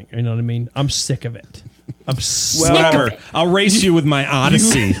dad thing. You know what I mean? I'm sick of it. I'm sick of Whatever. it. I'll race you with my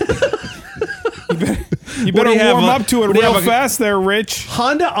Odyssey. You better do you have, warm a- up to it what do you real have a- fast there, Rich.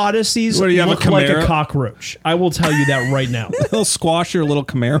 Honda Odysseys What do you have, a look like a Camaro? cockroach. I will tell you that right now. He'll squash your little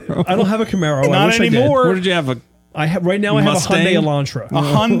Camaro. I don't have a Camaro. I Not wish I did. anymore. Where did you have a? I have right now. I have Mustang? a Hyundai Elantra. A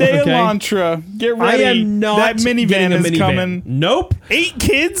Hyundai Okay. Elantra. Get I ready. am not. That minivan getting a is minivan. coming. Nope. 8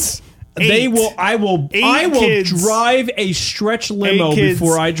 kids? They 8. will. I will. Eight I will kids. drive a stretch limo 8 kids.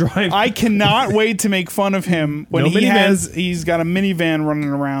 before I drive. I cannot wait to make fun of him when No minivan. he's got a minivan running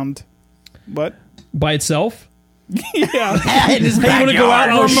around. What? by itself. Yeah. Hey, you want to go out?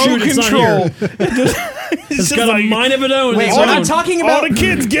 Oh Remote shoot! It's control. not here. It's got a mind of its own. Wait, Its we're own. not talking All about. the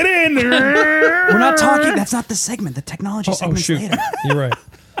kids, get in. We're not talking. That's not the segment. The technology Oh segment's shoot! later. You're right.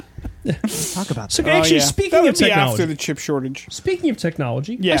 Talk about So that. actually, yeah. speaking That would of be technology, after the chip shortage. speaking of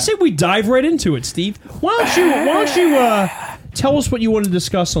technology, Yeah. I say we dive right into it, Steve. Why don't you tell us what you want to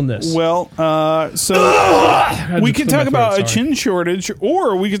discuss on this? Well, so we could talk about a chin shortage,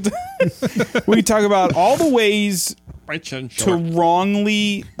 or we could we could talk about all the ways to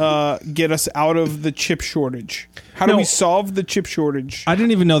wrongly get us out of the chip shortage. How do No. we solve the chip shortage? I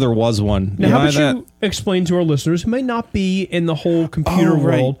didn't even know there was one. Now, how Why about that? you explain to our listeners who may not be in the whole computer Oh,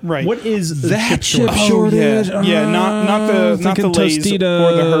 right, world, right. what is the That chip chip shortage? shortage? Yeah, not the thinking Lays Tostitos.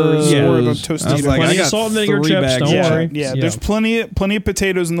 or the Hers Yeah. or the I was Tostitos. like, Plenty I of got salt and vinegar 3 chips, bags. don't yeah, worry. yeah, there's plenty of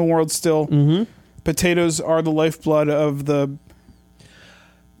potatoes in the world still. Mm-hmm. Potatoes are the lifeblood of the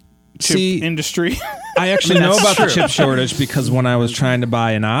chip See, industry. I actually know that's about the true. chip shortage because when I was trying to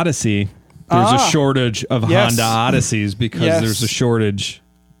buy an Odyssey, there's a shortage of Yes. Honda Odysseys because Yes. there's a shortage.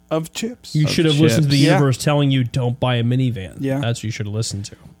 of chips. You should have listened to the chips. Yeah. universe telling you don't buy a minivan. Yeah. That's what you should have listened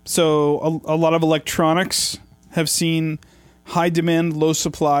to. So a lot of electronics have seen high demand, low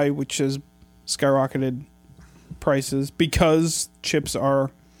supply, which has skyrocketed prices because chips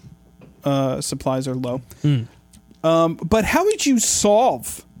are supplies are low. But how would you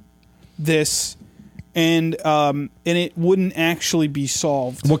solve this? And it wouldn't actually be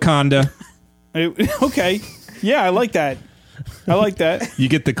solved. Wakanda. Okay, yeah, I like that. I like that. You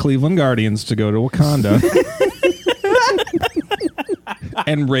get the Cleveland Guardians to go to Wakanda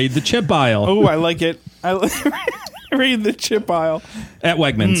and raid the chip aisle Oh, I like it. Read the chip aisle. at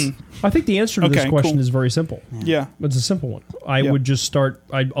Wegmans. I think the answer to this Okay, question cool. is very simple. Yeah. It's a simple one. I Yeah. would just start.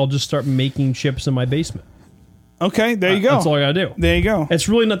 I'll just start making chips in my basement. Okay, there you go. That's all I gotta do. There you go. It's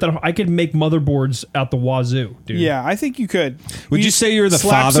really not that I could make motherboards out the wazoo, dude. Yeah, I think you could. Would you say you're the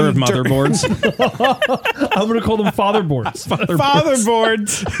slap father of some dirt- motherboards? I'm gonna call them fatherboards.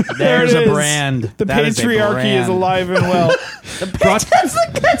 Fatherboards. There There's it a is. brand. The That is a patriarchy is brand. alive and well. That's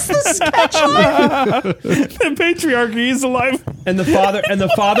the sketch. The patriarchy is alive. and the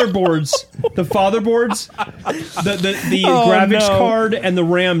fatherboards, the Oh, graphics no. card and the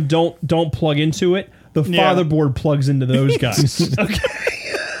RAM don't plug into it. The Yeah. fatherboard plugs into those guys. Okay.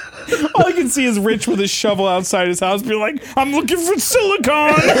 All I can see is Rich with his shovel outside his house, be like, "I'm looking for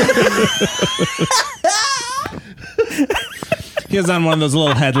silicon." He has on one of those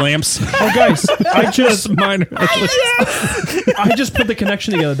little headlamps. Oh, guys, I just Minor. I just put the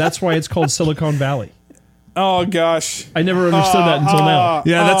connection together. That's why it's called Silicon Valley. Oh gosh. I never understood that until now.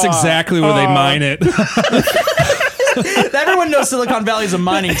 Yeah, that's exactly where they mine it. Everyone knows Silicon Valley is a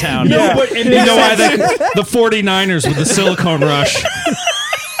mining town. No, but it You makes know why sense. the 49ers with the Silicon Rush.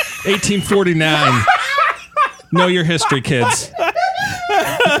 1849. Know your history, kids.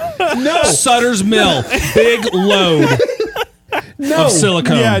 No, Sutter's Mill. Big load no. of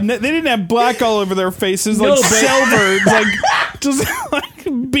silicone. Yeah, they didn't have black all over their faces, No, like but- silver, just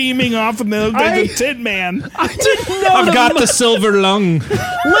like beaming off, and they look like the Tin Man. I didn't know. I've got the silver lung.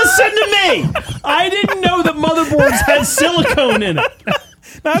 Listen to me. I didn't know that motherboards had silicone in it.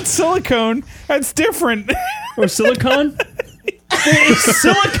 Not silicone. That's different. Or silicon? Is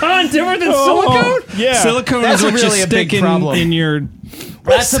silicon different than silicone? Yeah. Silicone That's is what really you a big stick problem. in your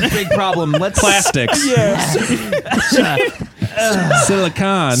That's a big problem. Let's plastics. Yeah.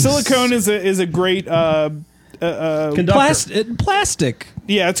 Silicon. Silicone is a great Conductor. Plastic.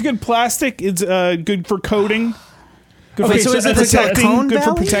 yeah, it's a good plastic. It's good for coating. Good Okay, for so is it the protecting. silicone Good for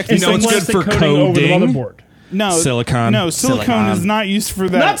valley? protecting. It's know the it's good plastic for coating over the coding? motherboard. No, Silicon. No, silicone is not used for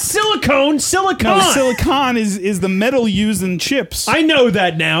that. Not silicone, silicon. no, silicon is the metal used in chips. I know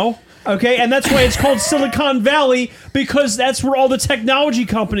that now. Okay, and that's why it's called Silicon Valley, because that's where all the technology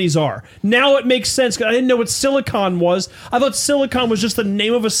companies are. Now it makes sense. 'Cause I didn't know what silicon was. I thought silicon was just the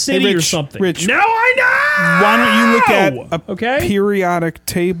name of a city or Rich, something. Rich. Now I know. Why don't you look at a Okay. periodic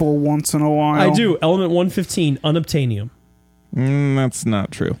table once in a while? I do. Element 115, unobtainium. That's not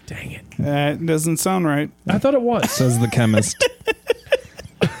true, Dang it. That doesn't sound right. I thought it was. says the chemist.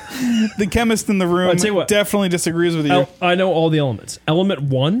 The chemist in the room I'll tell you what. definitely disagrees with you. I know all the elements. Element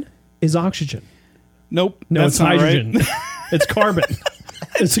 1 is oxygen. Nope. No, that's it's not hydrogen. right. It's carbon.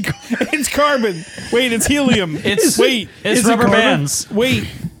 It's a, It's carbon. Wait, it's helium. It's Wait. It's is it rubber carbon? bands. Wait.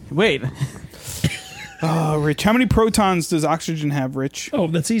 Wait. Oh, Rich, how many protons does oxygen have, Rich? oh,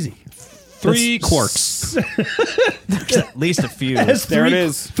 that's easy. 3 quarks. At least a few. It has There three, it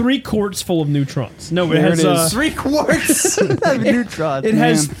is. 3 quarts full of neutrons. No, it There has it is. 3 quarts of neutrons. it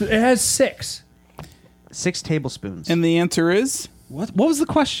has 6. 6 tablespoons. And the answer is What was the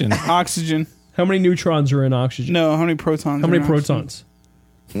question? oxygen. How many neutrons are in oxygen? No, how many protons? How are many in oxygen?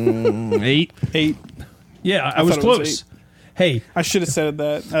 protons? 8. 8. Yeah, I was thought it was close. Hey, I should have said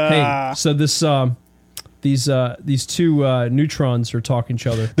that. hey. So this these two neutrons are talking to each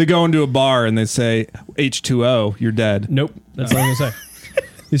other. They go into a bar and they say H2O, you're dead. Nope, that's not what I'm gonna say.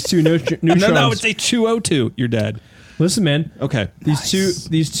 These two neutrons. No, it's H2O2, you're dead. Listen, man. Okay.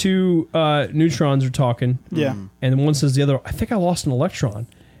 These two neutrons are talking. Yeah. And one says to the other, I think I lost an electron.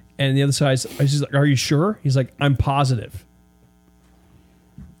 And the other side's he's like, are you sure? He's like, I'm positive.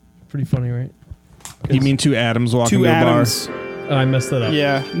 Pretty funny, right? You mean 2 atoms walking Two to a atoms. Oh, I messed that up.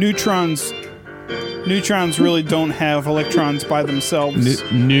 Yeah. Neutrons really don't have electrons by themselves.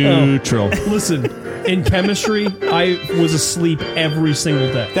 bar? Neutral. Listen, in chemistry, I was asleep every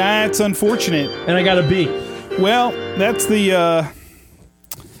single day. That's unfortunate. And I got a B. Well, that's the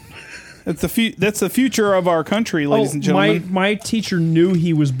future of our country, ladies and gentlemen. My teacher knew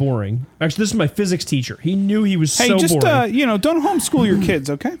he was boring. Actually, this is my physics teacher. He knew he was Hey, so just boring. don't homeschool your kids,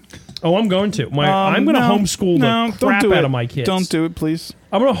 okay? Oh, I'm going to. I'm going to No, homeschool no, the don't crap do out it. of my kids. Don't do it, please.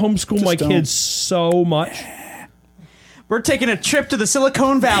 I'm going to homeschool my don't. kids so much. We're taking a trip to the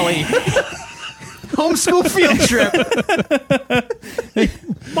Silicon Valley. Homeschool field trip.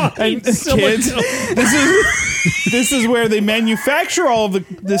 And kids, this is where they manufacture all of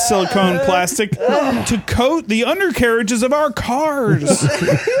the silicone plastic to coat the undercarriages of our cars.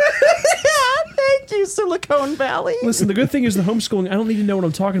 Thank you, Silicon Valley. Listen, the good thing is the homeschooling, I don't need to know what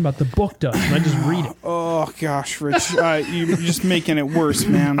I'm talking about. The book does, and I just read it. Oh gosh, Rich, you're just making it worse,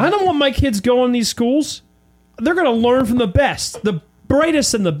 man. I don't want my kids going to these schools. They're going to learn from the best, the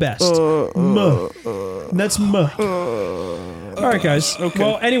brightest and the best. That's All right, guys. Okay.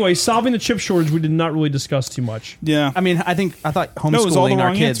 Well, anyway, solving the chip shortage, we did not really discuss too much. Yeah, I mean, I thought it was all the homeschooling our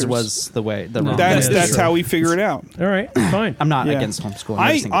wrong kids answers. was the way. The wrong. that's Yeah, that's sure. how we figure it out. All right, fine. I'm not Yeah. against homeschooling.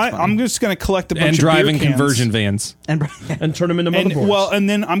 I just think it's funny. I'm just gonna collect a bunch And of driving beer cans. conversion vans. and And turn them into And motherboards. well, and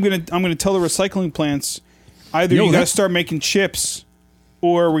then I'm gonna tell the recycling plants either Yo, you gotta that's- start making chips,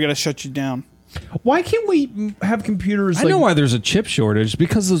 or we gotta shut you down. why can't we have computers? I know why there's a chip shortage,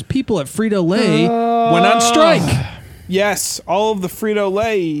 because those people at Frito-Lay went on strike. Yes, all of the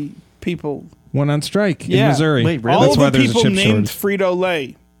Frito-Lay people. Went on strike in Yeah. Missouri. Wait, really? All That's of why the there's a people chip named shortage.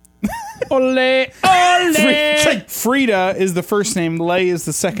 Frito-Lay. Ole, ole. Frida is the first name. Lay is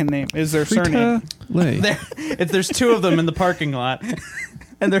the second name. Is their surname? Frito-Lay. there's 2 of them in the parking lot,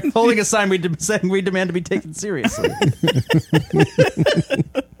 and they're holding a sign saying we demand to be taken seriously.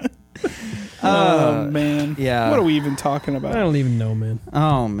 Oh man. yeah. What are we even talking I about? don't even know, man.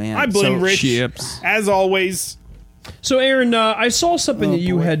 Oh man. I blame So- Rich Chips. as always. So, Aaron, I saw something Oh, that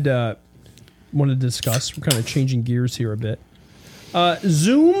you boy. had wanted to discuss. We're kind of changing gears here a bit.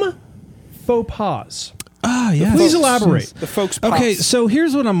 Zoom faux pas. Ah, yes. Please elaborate. The folks. Okay, pops. so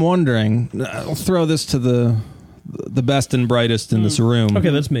here's what I'm wondering. I'll throw this to the best and brightest in this room. Okay,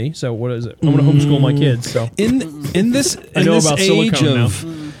 that's me. So, what is it? I'm going to homeschool my kids. So, In this I know this about age silicone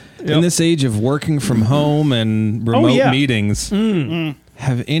of Yep. in this age of working from home and remote yeah. meetings,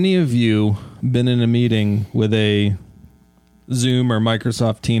 have any of you been in a meeting with a Zoom or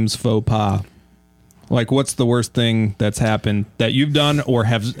Microsoft Teams faux pas? Like, what's the worst thing that's happened that you've done or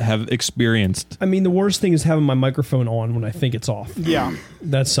have experienced? I mean, the worst thing is having my microphone on when I think it's off. Yeah.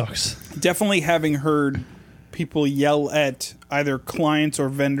 That sucks. Definitely having heard people yell at either clients or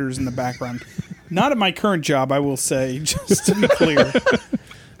vendors in the background. Not at my current job, I will say, just to be clear.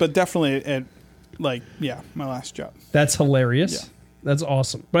 But definitely at, my last job. That's hilarious. Yeah. That's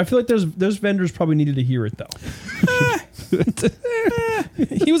awesome. But I feel like those vendors probably needed to hear it, though.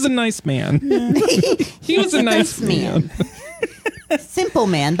 He was a nice man. He was a nice man. Simple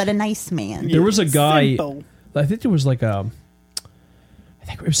man, but a nice man. There was a guy, Simple. I think there was I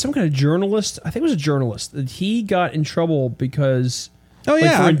think it was some kind of journalist. I think it was a journalist that he got in trouble because Oh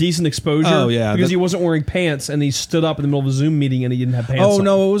yeah, for indecent exposure. Oh, yeah, because he wasn't wearing pants and he stood up in the middle of a Zoom meeting and he didn't have pants. Oh on.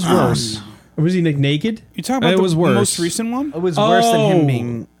 no, it was worse. Or was he naked? You talking about It was worse. most recent one? It was worse than him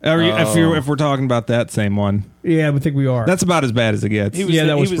being. If we're talking about that same one, Yeah, I think we are. that's about as bad as it gets. He was, Yeah,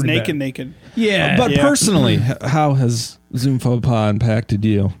 that was he was pretty naked, bad. naked. yeah, But Yeah. personally, how has Zoom faux pas impacted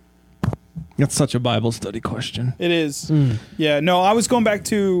you? That's such a Bible study question. It is. Yeah, no, I was going back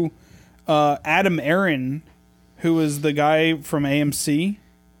to Adam Aaron, who was the guy from AMC.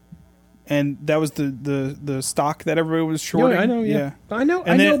 And that was the stock that everybody was shorting. I know. Yeah, I know.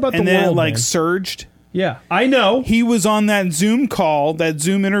 And I know about the and then world. it like man. surged. Yeah, I know. He was on that Zoom call, that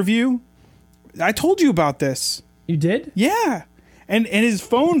Zoom interview. I told you about this. You did? Yeah. And his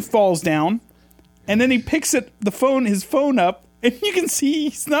phone falls down, and then he picks his phone up, and you can see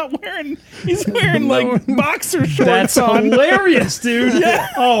he's wearing like boxer shorts That's on. hilarious, dude. Yeah.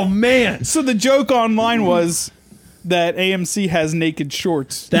 Oh man, So the joke online was that AMC has naked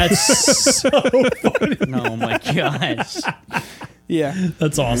shorts. that's so Oh my gosh. Yeah.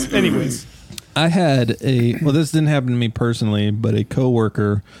 that's awesome. Anyways. I had this didn't happen to me personally, but a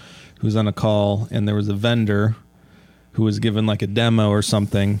coworker who was on a call, and there was a vendor who was given like a demo or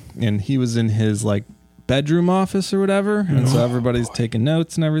something, and he was in his like bedroom office or whatever, and so everybody's taking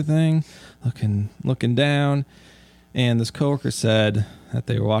notes and everything, looking down, and this coworker said that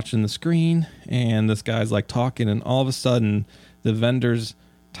they were watching the screen, and this guy's like talking, and all of a sudden the vendor's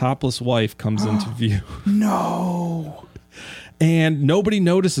topless wife comes into view. No. And nobody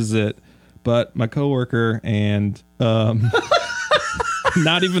notices it but my coworker and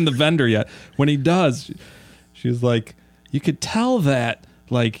not even the vendor yet. When he does, she was like, you could tell that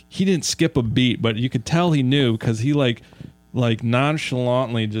like he didn't skip a beat, but you could tell he knew because he like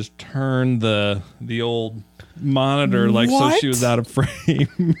nonchalantly just turned the old monitor like so What? she was out of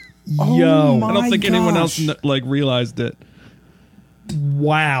frame. Yo, my I don't think anyone else gosh. like realized it.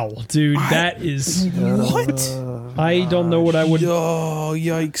 wow, dude, that is. What? I don't know what I would. Oh,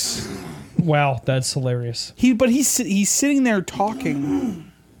 yikes. Wow, that's hilarious. He's sitting there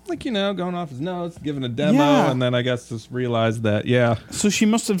talking. Like, going off his notes, giving a demo, Yeah. and then I guess just realized that, yeah, So she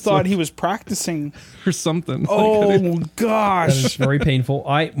must have thought he was practicing. or something. Oh That is gosh. very painful.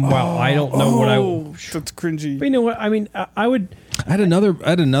 I don't know what I. Oh, that's cringy. But you know what? I mean, I would. I had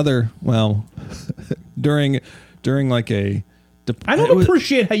another. Well, during like a. I don't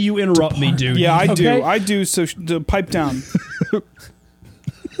appreciate how you interrupt me, dude. Yeah, I do. Okay? I do. So pipe down.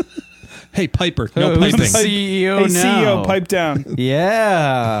 Hey, Piper, no Who's the piping. CEO Hey, now? CEO, pipe down.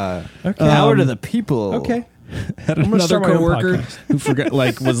 Yeah. Okay. Power to the people. Okay. Had gonna another start my own coworker podcast. who forgot,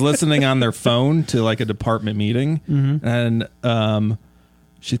 like, was listening on their phone to like a department meeting, and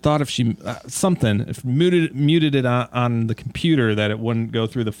she thought if she if muted it on the computer that it wouldn't go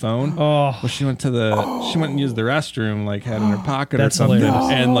through the phone. Oh, Well, she went and used the restroom, like had in her pocket That's or something,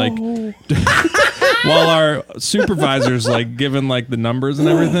 hilarious. and like while our supervisor's like giving like the numbers and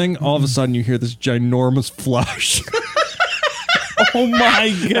everything, all of a sudden you hear this ginormous flush. Oh my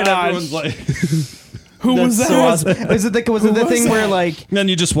And everyone's gosh. like, Who was that? So awesome. Was it the thing where like then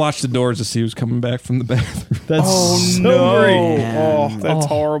you just watch the doors to see who's coming back from the bathroom. that's Oh so no. great. Oh, that's Oh.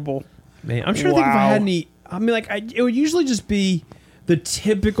 horrible. Man, I'm trying to think if I Wow. had any. I mean, like, it would usually just be the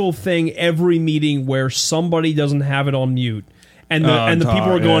typical thing every meeting where somebody doesn't have it on mute. And the people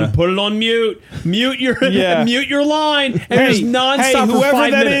are going, yeah. put it on mute, mute your Yeah. mute your line, and it's nonstop for whoever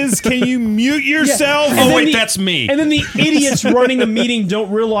 5 that minutes. is, can you mute yourself? And Oh then wait, the- that's me. And then the idiots running the meeting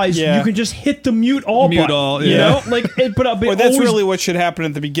don't realize Yeah. you can just hit the mute all Mute button. all, You yeah. know, like, but Well, that's always, really what should happen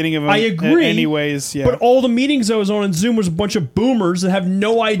at the beginning of. I agree. Anyways, yeah. But all the meetings I was on in Zoom was a bunch of boomers that have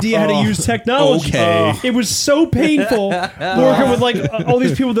no idea how to use technology. okay. It was so painful working with like all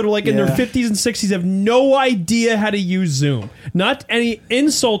these people that are like in their Yeah. 50s and 60s have no idea how to use Zoom. Not any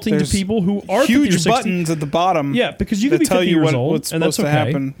insulting There's to people who are 50 or huge 60. buttons at the bottom. Yeah, because you that can be tell 50 you years what, old, what's and that's supposed to okay.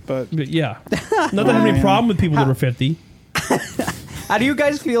 happen. But But yeah, not that I have any problem with people that are 50. how do you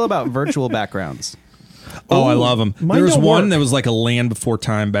guys feel about virtual backgrounds? Oh, I love them. Mine There was don't one work. that was like a Land Before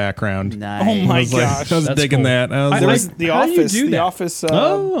Time background. Nice. Oh my I was like, gosh. I was That's digging cool. that. I was There like, was The how do you Office. do The that? Office.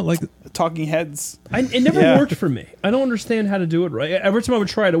 oh, like Talking Heads. It never worked for me. I don't understand how to do it right. Every time I would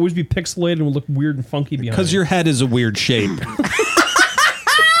try it, it'd always be pixelated and would look weird and funky behind. because it. your head is a weird shape.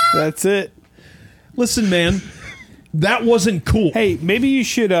 That's it. Listen, man, that wasn't cool. Hey, maybe you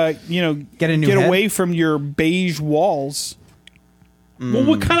should, Get a new head? away from your beige walls. Well,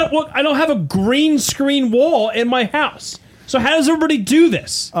 what kind of? I don't have a green screen wall in my house. So how does everybody do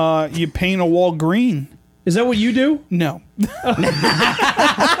this? You paint a wall green. Is that what you do? No,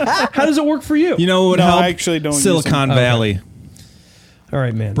 How does it work for you? You know what would No, help? I actually don't use Silicon them. Valley. All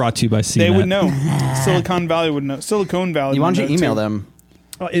right, man. Brought to you by CNET. they would know. Silicon Valley would know. Silicon Valley. Why would don't you know, email too. them?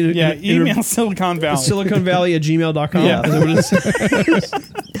 Yeah, email Silicon Valley. SiliconValley@gmail.com. Yeah. Is that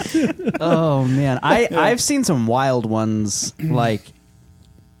what it is? Oh man, I've seen some wild ones like.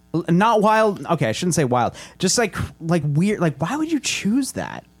 Not wild. Okay, I shouldn't say wild. Just like weird. Like, why would you choose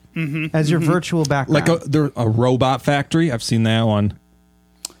that as your virtual background? Like a robot factory. I've seen that one.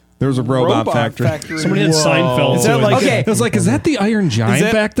 There was a robot, factory. Somebody had Seinfeld. Is that to like it. Okay. I was like, is that the Iron Giant Is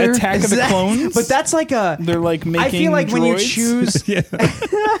that back there? Attack of the Clones? But that's like a. They're like making. I feel like when you droids? choose. Yeah.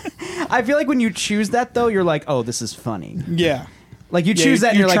 I feel like when you choose that though, you're like, oh, this is funny. Yeah. Like you Yeah, choose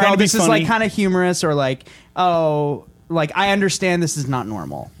that and you're you're like, trying oh, to be this is funny. like kind of humorous, or like, oh, like I understand this is not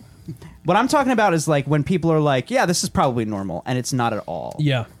normal. What I'm talking about is like when people are like, yeah, this is probably normal, and it's not at all.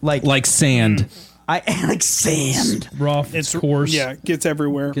 Yeah. Like sand. I like sand. Rough. It's coarse. Yeah, it gets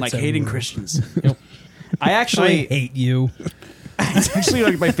everywhere. Like hating Christians. Yep. I I actually, hate you. it's actually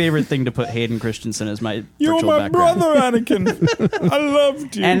like my favorite thing to put Hayden Christensen as my You're virtual my background. brother, Anakin. I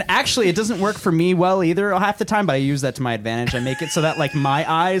loved you. And actually, it doesn't work for me well either half the time, but I use that to my advantage. I make it so that like my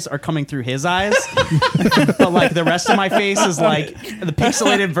eyes are coming through his eyes, but like the rest of my face is like the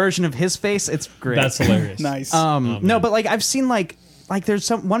pixelated version of his face. It's great. That's hilarious. nice. No, but like I've seen like there's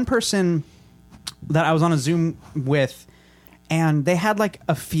one person that I was on a Zoom with, and they had like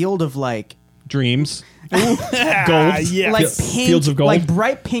a field of like Dreams. Gold. yeah. like F- pink, fields of gold? like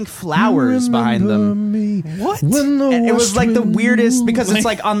bright pink flowers behind them. What? And it was like the weirdest because it's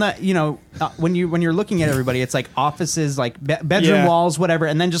like on the when you're looking at everybody, it's like offices, like bedroom Yeah. walls, whatever,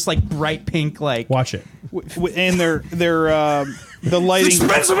 and then just like bright pink, like Watch it. And they're the lighting.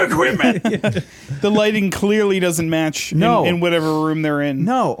 expensive equipment. The lighting clearly doesn't match. No. in whatever room they're in.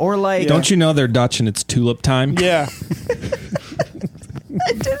 No, or like Don't you know they're Dutch and it's tulip time? Yeah.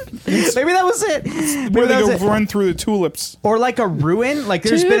 maybe that was it. Maybe Where that they was go it. run through the tulips. Or like a ruin. Like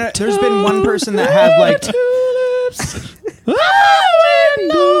there's been one person that had like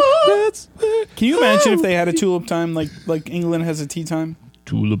Can you imagine if they had a tulip time like England has a tea time?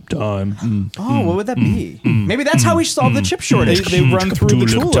 Tulip time. oh, what would that be? Maybe that's how we solve the chip They, shortage. they run through the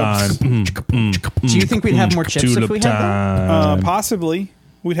Tulip tulips. time. Do you think we'd have more chips if we had that? Possibly.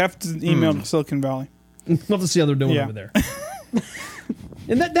 We'd have to email Silicon Valley. We'll have to see how they're doing Yeah. over there.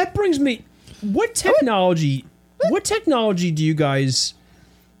 And that brings me. What technology do you guys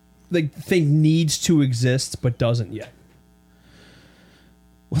like think needs to exist but doesn't yet?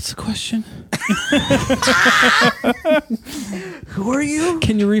 What's the question? Who are you?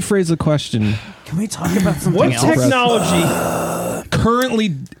 Can you rephrase the question? Can we talk about something What else? technology?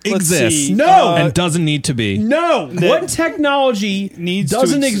 Currently exists see. No. and doesn't need to be. No. What technology needs to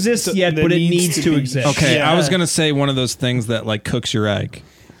doesn't ex- exist that yet, but it needs needs to to be. exist? Okay, Yeah. I was gonna say one of those things that like cooks your egg.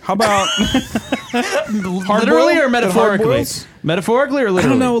 How about Literally or metaphorically? Hard-boils? Metaphorically or I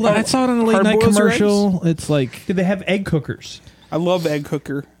literally? don't know. I saw it on a late night Hard-boils or commercial. It's like Do they have egg cookers? I love egg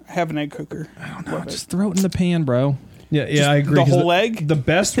cooker. I have an egg cooker. just throw it in the pan, bro. Yeah, I agree. the 'cause whole egg? The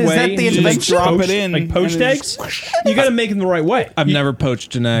best Is way that the is invention? just Drop poach- it in like poached and then eggs. You got to make them the right way. I've never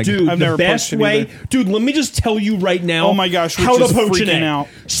poached an egg. Dude, I've the never best poached it way, either. dude. Let me just tell you right now. Oh my gosh, we're how to just poach an freaking egg. out.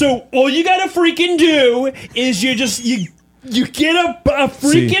 So all you gotta freaking do is you get a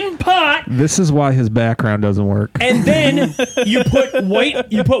freaking pot, This is why his background doesn't work. and then you put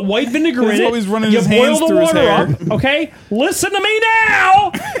white vinegar He's in it. always running you his boil hands the through his water hair. up. Okay, listen to me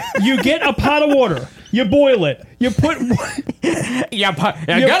now. You get a pot of water. You boil it. You put. You got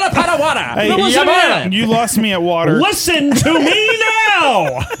a pot of water. Hey, No, listen to me. you lost me at water. Listen to me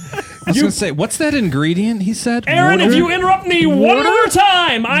now. I was gonna say, what's that ingredient he said? Aaron, Water? if you interrupt me one more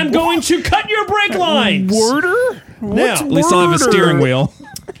time, I'm going to cut your brake lines. Worder? Now, At least I'll have a steering wheel.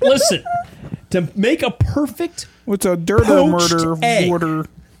 listen. To make a perfect What's a dirter Poached murder egg. water?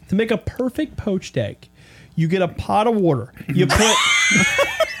 to make a perfect poached egg, you get a pot of water. You put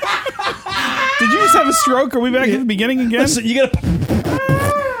Did you just have a stroke? Are we back at the beginning again? listen. You get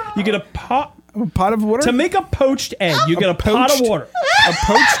a pot A pot of water? to make a poached egg. You get a pot of poached- water. A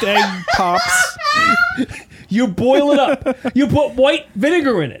poached egg pops. You boil it up. You put white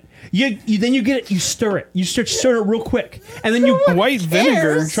vinegar in it. Then you get it. You stir it. You start stirring it real quick, and then you White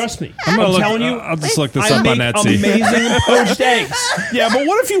vinegar. trust me. I'm telling you. I'll just look this I up on make Etsy. amazing poached eggs. Yeah, but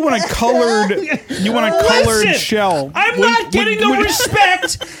what if you want a colored? You want a colored Listen, shell? I'm not getting the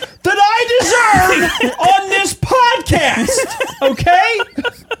respect that I deserve on this podcast. Okay?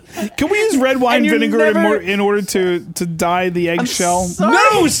 Can we use red wine And you're vinegar never- in order to dye the eggshell?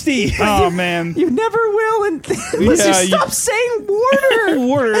 No, Steve. Oh man, You never will unless Yeah, you stop saying water.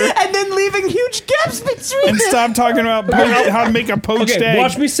 water. And then leaving huge gaps between And them. stop talking about how to make a poached Okay, egg.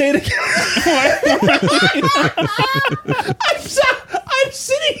 watch me say it again. I'm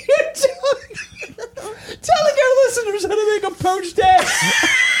sitting here telling our listeners how to make a poached egg.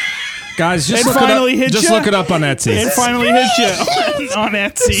 Guys, just It look finally it hit up. Just ya? look it up on Etsy. It finally hit you on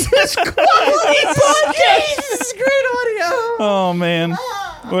Etsy. This is great audio. Oh man.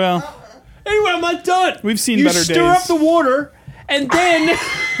 Well, Anyway, I'm not done. We've seen you better stir days. up the water, and then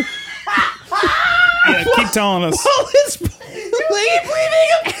yeah, keep telling us.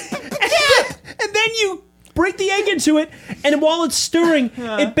 and then you break the egg into it, and while it's stirring,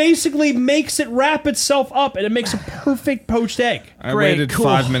 it basically makes it wrap itself up, and it makes a perfect poached egg. I Great, waited cool.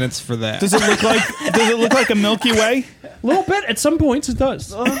 5 minutes for that. Does it look like a Milky Way? A little bit. At some points, it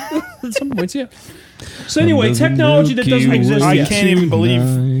does. At some points, yeah. So anyway, technology that doesn't exist I yet. can't even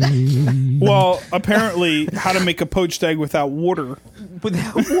believe. Well, apparently, how to make a poached egg without water.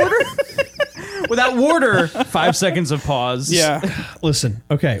 Without water? Without water. 5 seconds of pause. Yeah. Listen,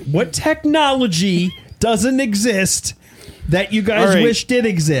 okay, what technology doesn't exist that you guys All right. wish did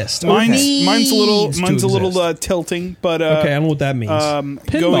exist? Mine's Needs a little to mine's a little exist. tilting, but Okay, I don't know what that means. going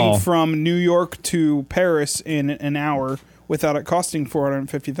Pinball. from New York to Paris in an hour without it costing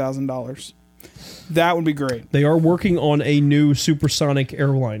 $450,000. That would be great. They are working on a new supersonic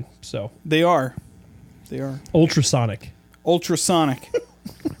airline, so They are ultrasonic. ultrasonic,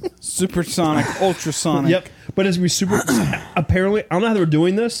 supersonic, ultrasonic. Yep, but it's gonna be super. Apparently, I don't know how they're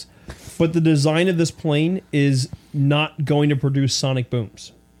doing this, but the design of this plane is not going to produce sonic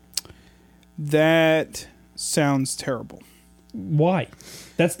booms. That sounds terrible. Why?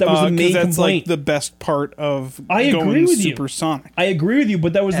 That was the main that's complaint. like the best part of I agree going with you. supersonic. I agree with you,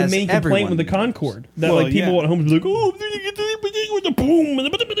 but that was the As main complaint everyone with the Concorde. That Well, like people yeah. at home would be like, "Oh, then you get with the boom,"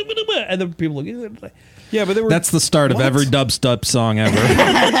 and then people like, Yeah, but they were. That's the start of What? every dubstep song ever.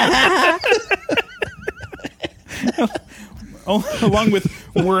 along with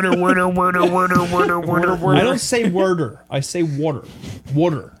worder. I don't say worder. I say water.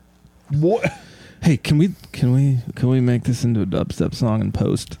 Water. Hey, can we make this into a dubstep song and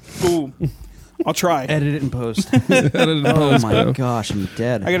post? Ooh, I'll try. Edit it and post. Edit and Oh post, my bro. gosh, I'm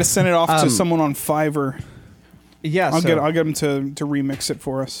dead. I got to send it off to someone on Fiverr. yeah, I'll so get them to remix it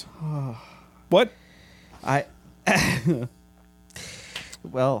for us. What I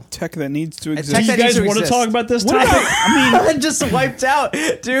well, tech that needs to Tech exist? Do you that needs guys to want to exist. talk about this What topic? about- I I'm just wiped out,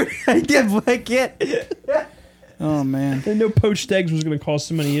 dude. I can't. mean, oh man. I didn't know poached eggs was going to cause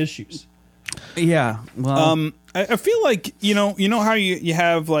so many issues. Yeah. Well, I feel like you know how you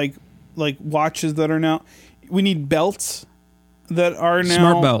have like watches that are now. We need belts that are now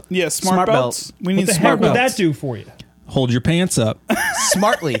Smart belt. Yeah, smart Smart belts. We What need the heck smart would belts. that do for you? Hold your pants up.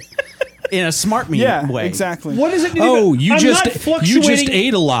 smartly, in a smart me Yeah, way. exactly. What does it do? Oh, I'm you not just fluctuating.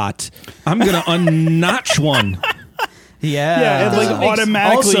 ate a lot. I'm gonna unnotch one. Yeah. Yeah, it like Doesn't make-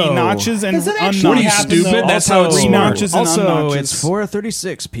 automatically also- notches and Does it actually unnotches. What are you, happen, stupid? though? That's how it's Also- smart. Notches and Also, unnotches. it's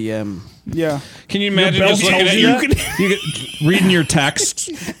 4:36 p.m. Yeah, Can you imagine belt just looking tells at you you? that? You get reading your text.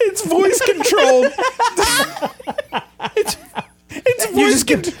 it's voice controlled. it's You voice just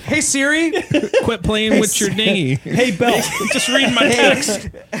get, hey Siri. Quit playing with your dinghy. Hey, Bell. Just reading my text.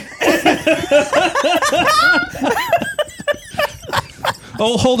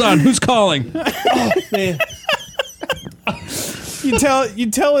 Oh, hold on. Who's calling? Man. You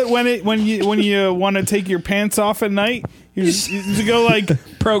tell it when you want to take your pants off at night. You just go like,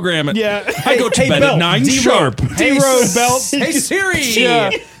 Program it. yeah, I go to hey, bed Bell, at 9 D-Robe. sharp. D-robe belt. Hey Siri. Yeah.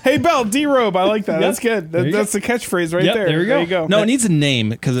 Hey Bell, D-robe. I like that. Yep. That's good. There you That's the catchphrase right Yep, there. there you go. No, it needs a name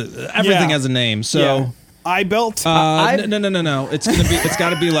because everything Yeah. has a name. Yeah. So, I belt. no. It's got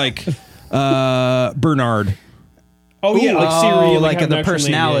to be like Bernard. Oh, yeah, like Siri. Oh, have like an the actual name,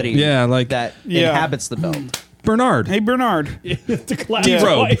 personality. Yeah, like that Yeah. inhabits the belt. Bernard. hey Bernard. Yeah. To clap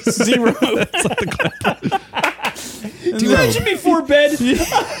D-Robe. twice. D-robe. Imagine before bed. Can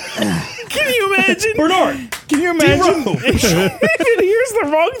you imagine? Bernard. Can you imagine if it hears the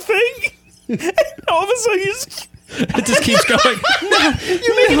wrong thing? And all of a sudden you just, It just keeps going.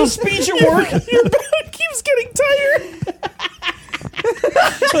 You're making a speech at work. your belt keeps getting tighter.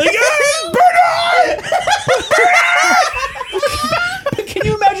 Like, hey, Bernard!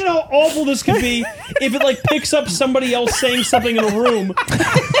 stressful this could be if it like picks up somebody else saying something in a room,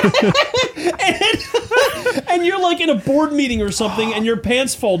 and you're like in a board meeting or something, and your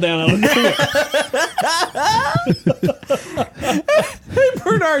pants fall down out of nowhere.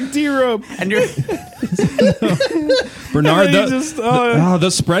 Bernard D-Rope. And you're Bernard, And then you just, oh.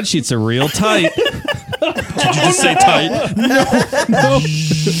 those spreadsheets are real tight. Did you just say tight?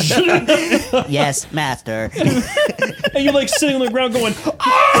 Yes, master. And you're like sitting on the ground going,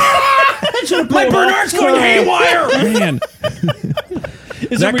 my Bernard's going haywire. Man,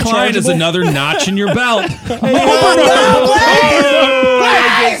 Is that it client is rechargeable? another notch in your belt.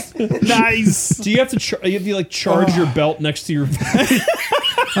 Nice. Do you have to you have to like charge your belt next to your?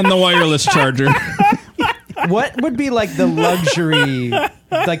 On the wireless charger. what would be like the luxury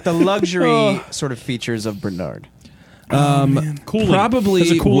sort of features of Bernard? Cooling. Probably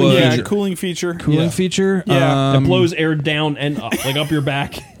There's a cooling would- Yeah, feature. cooling feature. Cooling feature. Yeah. That blows air down and up, like up your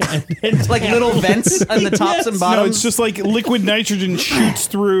back. and Like little vents on the tops and No, bottoms. it's just like liquid nitrogen shoots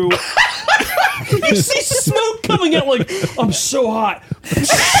through. you see smoke coming out like, I'm so hot.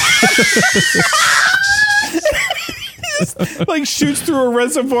 Like shoots through a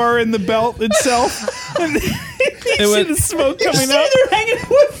reservoir in the belt itself. And you see the smoke You're coming sitting out. there hanging out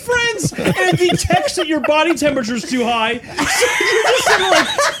with friends, and it detects that your body temperature's too high. So you're just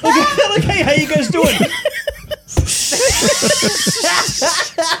sitting like, hey, how you guys doing?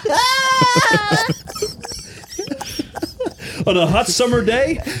 On a hot summer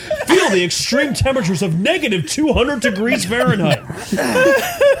day, feel the extreme temperatures of negative 200 degrees Fahrenheit.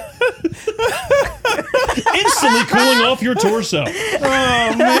 Instantly cooling off your torso.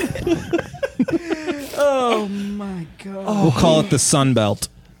 oh my god. We'll call it the sun belt.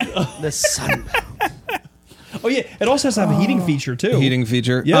 The sun. Oh yeah, it also has to have a heating feature too. Heating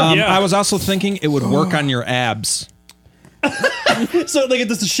feature. Yeah. Yeah. I was also thinking it would work on your abs. So like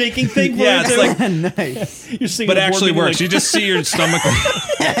it's a shaking thing. For Yeah, you it's too? like, Nice. You're singing but the it actually board works. meeting You just see your stomach.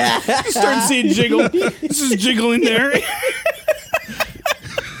 You start seeing jiggle. This is jiggling there.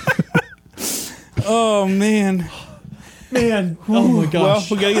 Oh man. man. Oh my Well,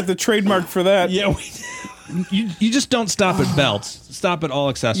 gosh. we gotta get the trademark for that. yeah. You just don't stop at belts. Stop at all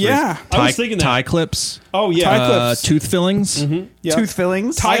accessories. Yeah. I was thinking that. tie clips, Oh yeah. Tie clips. tooth fillings, Yeah. Tooth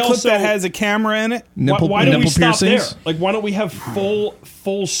fillings. Tie I clip also- that has a camera in it. nipple, why don't we nipple stop piercings. there? Like, why don't we have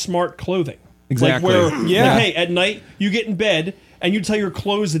full smart clothing? Exactly. Like where, Yeah. like, hey, at night you get in bed and you tell your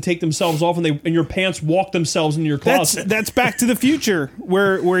clothes to take themselves off, and your pants walk themselves into your That's closet. that's Back to the Future,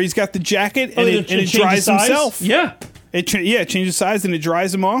 where he's got the jacket Oh, and they it change dries the size? himself. Yeah. It changes size and it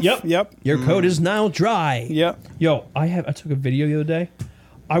dries him off. Yep. Yep. Your coat is now dry. Yep. Yo, I took a video the other day.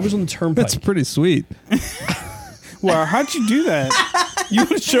 I was on the turnpike. That's pretty sweet. Wow, how'd you do that? You want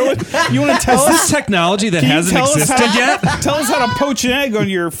to show it? You want to tell Is this us? technology that Can you hasn't tell us existed how- yet? Tell us how to poach an egg on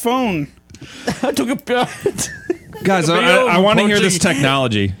your phone. I took a Guys, I want to hear this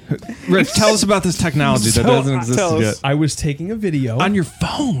technology. Rich, tell us about this technology that doesn't exist tell us. yet. I was taking a video On your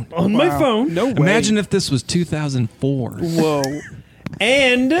phone. on my phone, No way. Imagine if this was 2004. Whoa.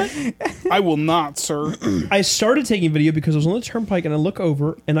 and I will not, sir. I started taking video because I was on the turnpike, and I look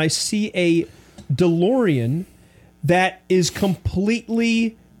over and I see a DeLorean that is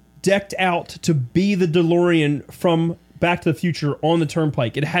completely decked out to be the DeLorean from Back to the Future on the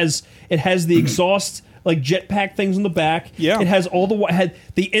turnpike. It has the exhaust like jetpack things on the back. Yeah. It has all had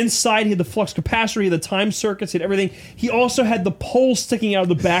the inside. He had the flux capacitor, he had the time circuits, he had everything. He also had the pole sticking out of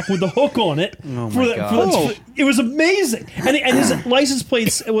the back with the hook on it. God. It was amazing. And his license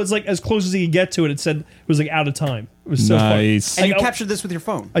plates, it was like as close as he could get to it. It said it was like out of time. It was so Nice. fun. And you Like, captured this with your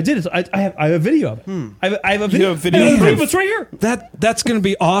phone. I did it. I have a video of it. I have a video. have video I have proof? It's right here. That's going to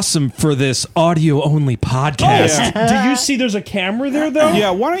be awesome for this audio only podcast. Yeah. Do you see there's a camera there though?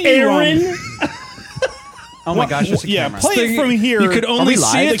 Yeah, why don't you, Aaron. Oh my gosh, there's a yeah, camera. play it from here. You could only we see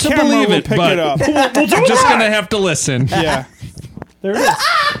live? it the to camera believe will it, pick but it up. We'll do I'm it. just going to have to listen. Yeah. There it is.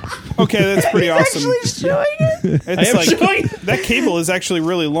 Okay, that's pretty awesome. It's I am like showing. that cable is actually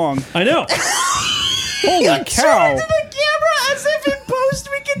really long. I know. Holy cow! camera as if in post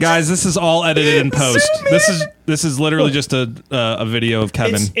we can Guys, this is all edited in post. This is literally just a video of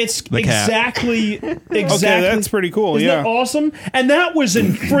Kevin, It's the cat. exactly. Okay, that's pretty cool. Isn't Yeah. that awesome? And that was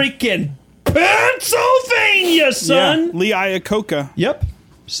in freaking Pennsylvania, son. Yeah, Lee Iacocca. Yep.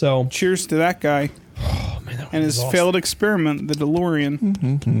 So Cheers to that guy and his awesome. failed experiment, the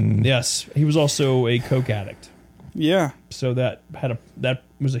DeLorean. yes, he was also a coke addict. Yeah, So that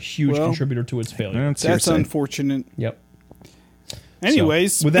was a huge Well, contributor to its failure. That's that's hearsay. unfortunate. Yep.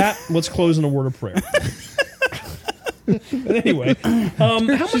 Anyways, So, with that, let's close in a word of prayer. But anyway, how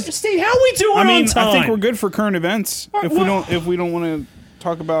much, Steve? How we doing I mean, on time? I think we're good for current events. right, If well- we don't want to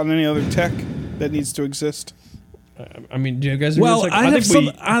talk about any other tech that needs to exist? I mean, do you guys? Well, I have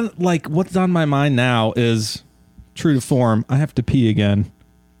think like what's on my mind now is true to form. I have to pee again.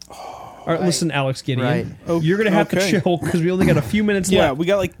 All right, listen, Alex Gideon. Right. You're gonna have to Okay. chill because we only got a few minutes Yeah, left. we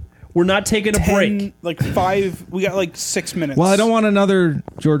got like We're not taking a 10, break. like 5. We got like 6 minutes. Well, I don't want another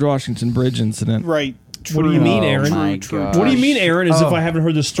George Washington Bridge incident. Right. What do you mean, Aaron? my True. God. What do you mean, Aaron? As if Oh. I haven't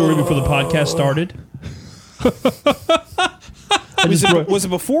heard this story before the podcast started. Was it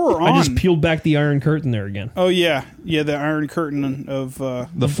before or on? I just peeled back the iron curtain there again. Oh yeah, the Iron Curtain of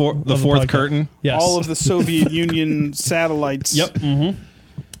The fourth podcast. curtain. Yes. all of the Soviet Union satellites. Yep. Mm-hmm.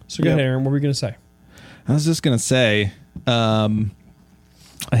 So go Yep. ahead, Aaron. What were we gonna say? I was just gonna say, I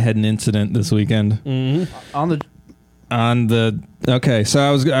had an incident this weekend.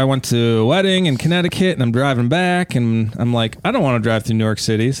 So I went to a wedding in Connecticut, and I'm driving back, and I'm like, I don't want to drive through New York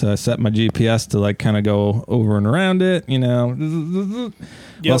City, so I set my GPS to like kind of go over and around it, you know. Well,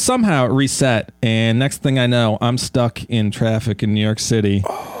 Yep. somehow it reset, and next thing I know, I'm stuck in traffic in New York City,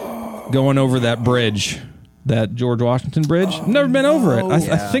 going over that bridge, that George Washington Bridge. I've never been over it.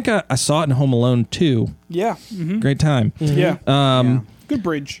 I think I saw it in Home Alone 2. Yeah. Great time. Yeah. Good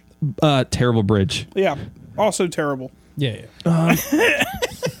bridge. Terrible bridge. Yeah. Also terrible. Yeah.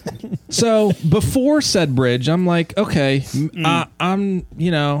 So before said bridge, I'm like, okay, I'm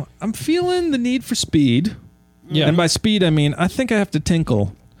feeling the need for speed. Yeah. And by speed, I mean, I think I have to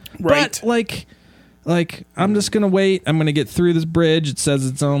tinkle. Right. But like I'm just going to wait. I'm going to get through this bridge. It says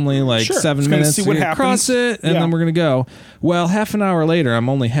it's only like Sure. 7 Just gonna minutes see to what get across happens. it. And Yeah. then we're going to go. Well, half an hour later, I'm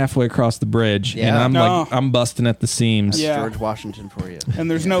only halfway across the bridge. And Yeah. I'm No. I'm busting at the seams. Yeah. George Washington for you.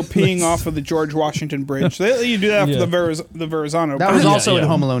 And there's no peeing off of the George Washington Bridge. You do that for Yeah. the Verrazano. That was Bridge. also in yeah.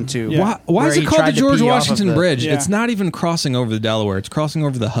 Home Alone 2. Yeah. Why is where it he called the tried to George pee off of Washington the- Bridge? Yeah. It's not even crossing over the Delaware. It's crossing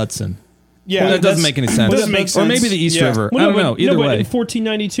over the Hudson. Yeah, That doesn't make any sense. Doesn't make Or sense. maybe the East Yeah. River. Well, I don't know. Either but way. in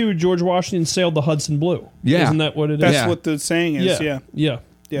 1492, George Washington sailed the Hudson Blue. Yeah. Isn't that what it is? That's Yeah. what the saying is. Yeah. Yeah.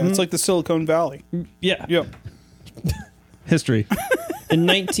 Yeah. It's like the Silicon Valley. Yeah. Yep. History. In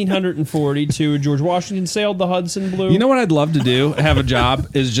 1942, George Washington sailed the Hudson Blue. You know what I'd love to do? Have a job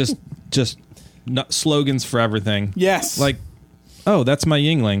is just slogans for everything. Yes. Like, oh, that's my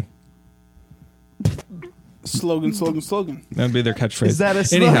Yingling. slogan. That'd be their catchphrase. Is that a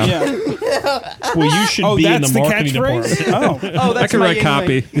slogan? Anyhow, Yeah. well, you should Oh, be in that's the the marketing catchphrase. department. Oh. Oh, I that's could my write Yingling.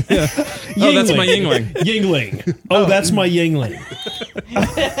 copy. Yeah. Oh, that's my Yingling. Yingling. Oh, that's my Yingling.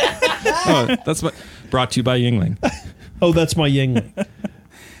 Oh, that's my. Brought to you by Yingling. Oh, that's my Yingling.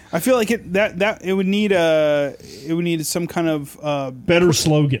 I feel like it would need some kind of Better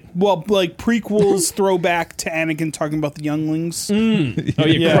slogan. like prequels throwback to Anakin talking about the younglings. Oh, you're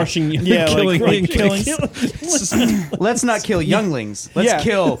Yeah. crushing. Yeah, like killing. Let's not kill younglings. Let's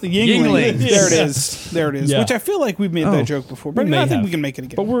kill the Yingling. Yinglings. There it is. There it is. Yeah. Which I feel like we've made that joke before, but We may I think have. we can make it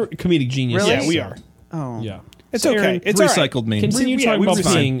again. But we're comedic geniuses. Yeah, we are. Oh. Yeah. It's So, okay. Aaron, It's all right. Recycled me. Continue Yeah, talking we about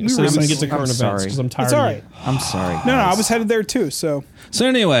recycle. peeing We so we can get to recycle. current I'm events sorry. because I'm tired It's of all you. right. I'm sorry. No, I guys. was headed there too. So So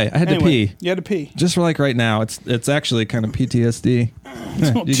anyway, I had to anyway, pee. you had to pee. Just for like right now, it's actually kind of PTSD.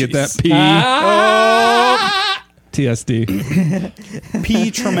 You get that? P. TSD.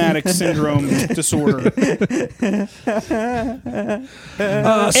 Pee traumatic syndrome disorder. So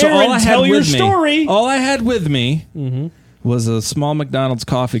Aaron, tell your story. All I had with me was a small McDonald's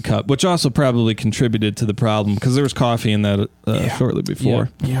coffee cup, which also probably contributed to the problem because there was coffee in that shortly before.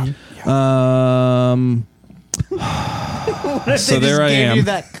 Yeah. So there I gave am. you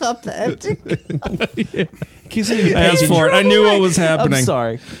that cup to empty. I asked for it. I knew what was happening. I'm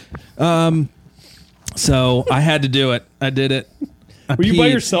sorry. So I had to do it. I did it. Were you by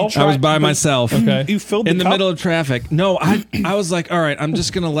yourself? I was by myself. Okay. You filled In the cup? middle of traffic. No, I was like, all right, I'm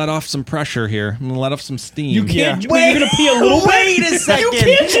just going to let off some pressure here. I'm going to let off some steam. You can't. Yeah. Wait, you're gonna pee a little bit. Wait a second. You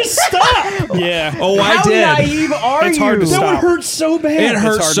can't just stop. Yeah. Oh, I How did. naive are It's you? hard to That stop. would hurt so bad. It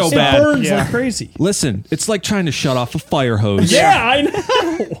hurts hard so to It bad. burns Yeah. like crazy. Listen, it's like trying to shut off a fire hose. Yeah, I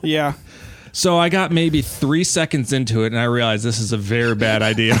know. Yeah. So I got maybe 3 seconds into it, and I realized this is a very bad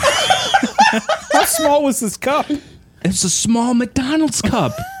idea. How small was this cup? It's a small McDonald's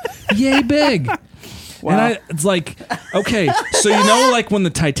cup. Yay big. And it's like, okay, so you know, like when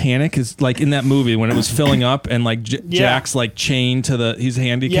the Titanic is like in that movie when it was filling up and like Jack's like chained to he's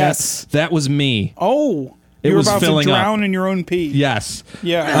handicapped. Yes. That was me. Oh, It you were was about to filling up. drown in your own pee. Yes.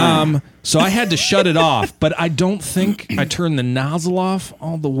 Yeah. So I had to shut it off, but I don't think I turned the nozzle off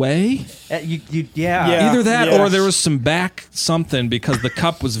all the way. Yeah. Yeah. Either that yes. or there was some back something because the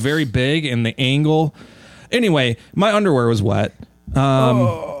cup was very big and the angle. Anyway, my underwear was wet.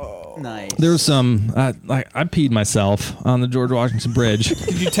 Nice. There was some. I peed myself on the George Washington Bridge.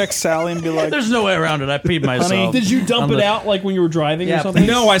 Did you text Sally and be like, There's no way around it. I peed myself. Did you dump it out like when you were driving or Yeah, something?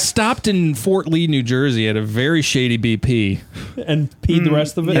 No, I stopped in Fort Lee, New Jersey, at a very shady BP And peed the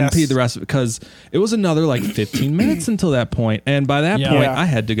rest of it? and Yes. peed the rest of it because it was another like 15 minutes until that point, and by that Yeah. point, Yeah. I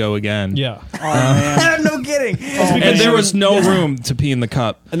had to go again. Yeah. oh man? no kidding. And there was no room to pee in the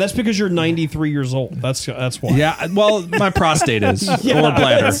cup. And that's because you're 93 years old. That's why. Yeah, well, my prostate is or It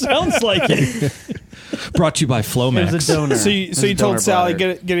bladder. sounds like it. Brought to you by There's a Flomax. donor. So you There's a donor told Sally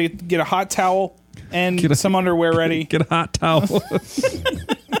bladder. get a hot towel and some underwear ready. Get a hot towel.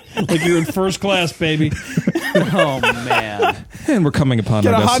 Like you're in first class, baby. Oh man. And we're coming upon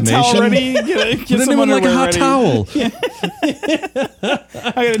Get our a hot destination. towel ready. Get Would some anyone like a underwear hot ready. towel?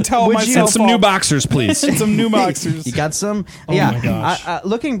 I got to towel Would you- myself And some new off. boxers, please. And some new boxers. You got some? Oh yeah. my gosh.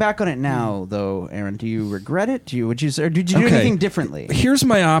 Looking back on it now, though, Aaron, do you regret it? Or did you do Okay. anything differently? Here's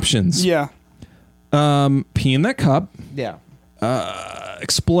my options. Yeah. Pee in that cup, Yeah.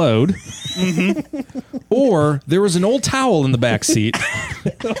 explode, or there was an old towel in the back seat.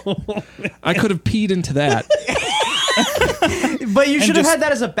 I could have peed into that, But you should have just- had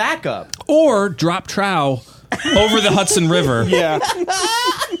that as a backup. or drop trow over the Hudson River. Yeah.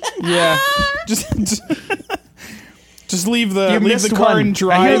 Yeah. Just leave the You missed car one. and I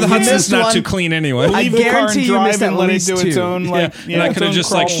drive. hear The You Hudson's missed not one. too clean anyway. I Leave the car and guarantee you drive missed at and let it least do its two. own. Like, and I its could have own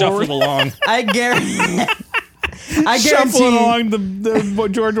just like crawl shuffled forward. along. I guarantee. I Shuffling guarantee. along the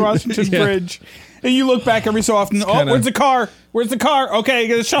George Washington Yeah. Bridge. And you look back every so often. Oh, kinda- where's the car? Where's the car? Okay,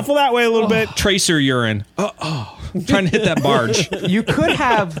 gotta shuffle that way a little bit. Tracer urine. Trying to hit that barge. You could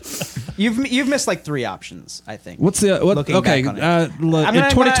have. You've missed like 3 options. I think. What's the what? Looking Okay, back on it. look, I'm in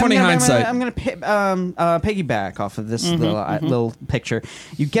gonna- 2020 hindsight. I'm going to piggyback off of this little picture.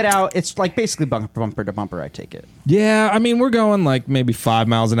 You get out. It's like basically bumper to bumper. I take it. Yeah, I mean we're going like maybe 5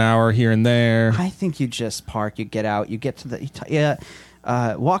 miles an hour here and there. I think you just park. You get out. You get to the.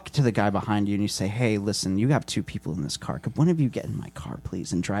 Walk to the guy behind you and you say, "Hey, listen, you have 2 people in this car. Could one of you get in my car,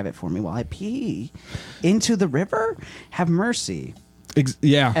 please, and drive it for me while I pee into the river? Have mercy."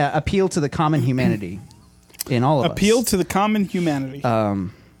 Yeah, Appeal to the common humanity in all of us. Appeal to the common humanity. So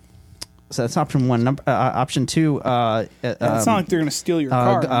that's option 1. Option 2. it's not like they're gonna steal your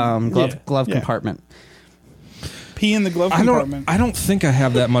car. Glove Yeah. compartment. Pee in the glove I compartment. don't think I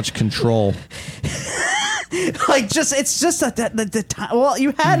have that much control. Like it's just that the time. Well,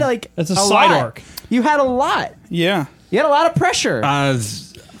 you had like It's a lot. side arc. You had a lot. Yeah. You had a lot of pressure. I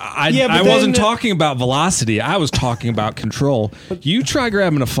Yeah, but wasn't then- talking about velocity. I was talking about control. You try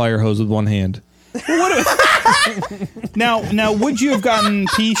grabbing a fire hose with one hand. Now, would you have gotten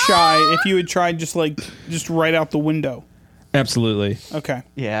pee shy if you had tried just right out the window? Absolutely. Okay.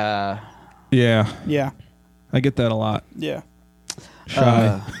 yeah. Yeah, Yeah. I get that a lot. Yeah.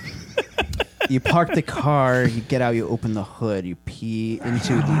 Shy. You park the car. You get out. You open the hood. You pee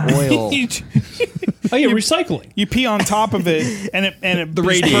into the oil. Oh yeah, recycling. You pee on top of it, and it The just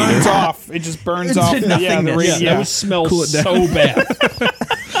radiator. burns off. It just burns off. Yeah, the nothingness. radiator. That would smell Cool it down. so bad.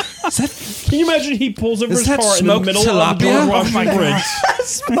 Can you imagine he pulls over Is his that car in the smoked middle of the tilapia? George Oh Washington my Bridge?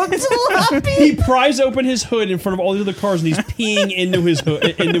 gosh. He pries open his hood in front of all the other cars and he's peeing into his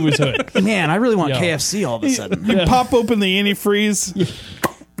hood. Man, I really want Yeah. KFC all of a sudden. You pop open the antifreeze.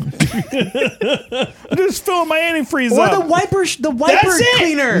 I'm just filling my antifreeze Or up. the wiper That's it!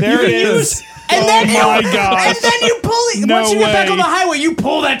 cleaner. There You it can is. And Oh then my you, gosh. and then you pull it. No Once you get back way. on the highway, you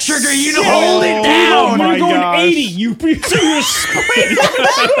pull that trigger. You Shit. hold it Oh down. my You're going gosh. 80. You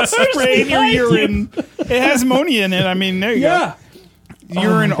Spray in your urine. It has ammonia in it. I mean, there you yeah. go.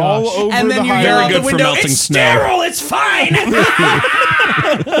 Urine my all gosh. over And the then you highway. yell out good the for window, melting "It's snow." sterile. It's fine."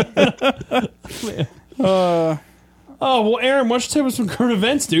 Oh well, Aaron, why don't you tell us some current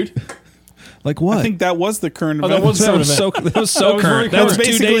events, dude? Like what? I think that was the current Oh, event. that was that current was event. so that was so That was very current. That was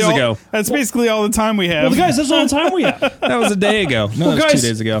current. 2 days ago. That's basically all the time we have. Well, guys, that's all the time we have. That was a day ago. No, that was guys- 2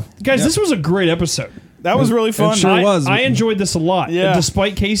 days ago. Guys, this was a great episode. that was really fun. sure I, was. I enjoyed this a lot. Yeah.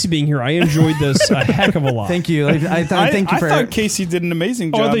 Despite Casey being here, I enjoyed this a heck of a lot. Thank you. I thank you I for. thought Casey did an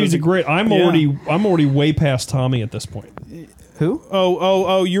amazing Oh, job. I think you as did great. I'm Yeah. already way past Tommy at this point. Who?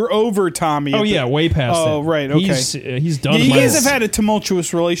 Oh, you're over Tommy. Oh yeah, way past. Oh, it. right, okay. He's done. You my- guys have had a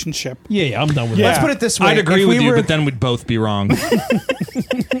tumultuous relationship. Yeah, I'm done with Yeah. Let's that. put it this way. I'd agree If with we you, were- but then we'd both be wrong.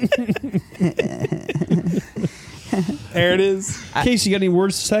 There it is. Casey, you got any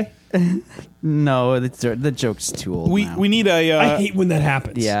words to say? No, the joke's too old. We now. need a. I hate when that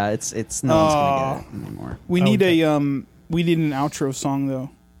happens. Yeah, it's no one's gonna get it anymore. we need Okay. we need an outro song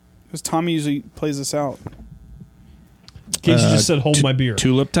though, because Tommy usually plays us out. Casey just said, "Hold my beer."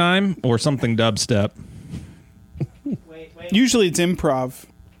 Tulip time or something dubstep. Usually it's improv.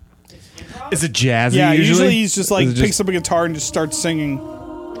 Is it jazzy? Yeah, usually he's just like Is it picks up a guitar and just starts singing.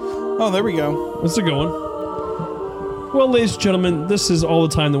 Oh, there we go. That's a good one. Well, ladies and gentlemen, this is all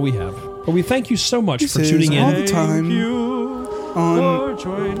the time that we have. But we thank you so much for tuning all in. the time on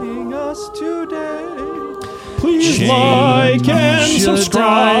joining us today. Please like and your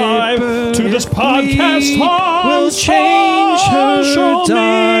subscribe diaper. to this podcast on will change her social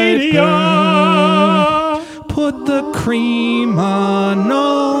media. diaper. Put the cream on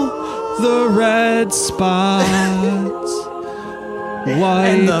all the red spots. Wipe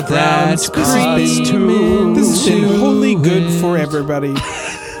And the brown that spots cream too. This has been into wholly good it. for everybody.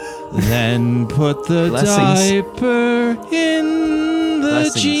 Then put the Blessings. diaper in the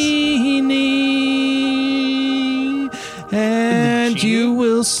Blessings. genie, and you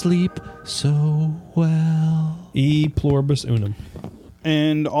will sleep so well. E pluribus unum.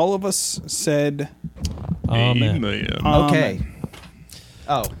 And all of us said, Amen. Okay.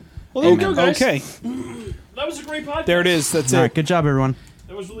 Oh. Well, there you go, guys. okay, That was a great podcast. there it is. That's All it. right. Good job, everyone.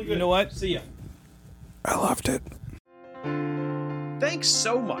 That was really good. You know what? See ya. I loved it. Thanks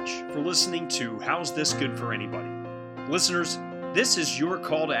so much for listening to How's This Good for Anybody? Listeners, this is your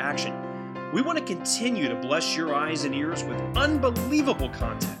call to action. We want to continue to bless your eyes and ears with unbelievable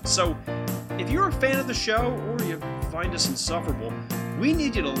content. So, if you're a fan of the show or you find us insufferable, we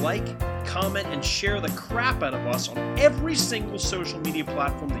need you to like, comment, and share the crap out of us on every single social media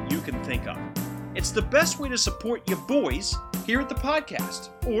platform that you can think of. It's the best way to support you boys here at the podcast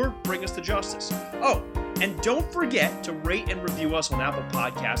or bring us to justice. Oh, and don't forget to rate and review us on Apple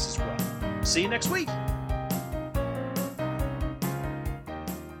Podcasts as well. See you next week.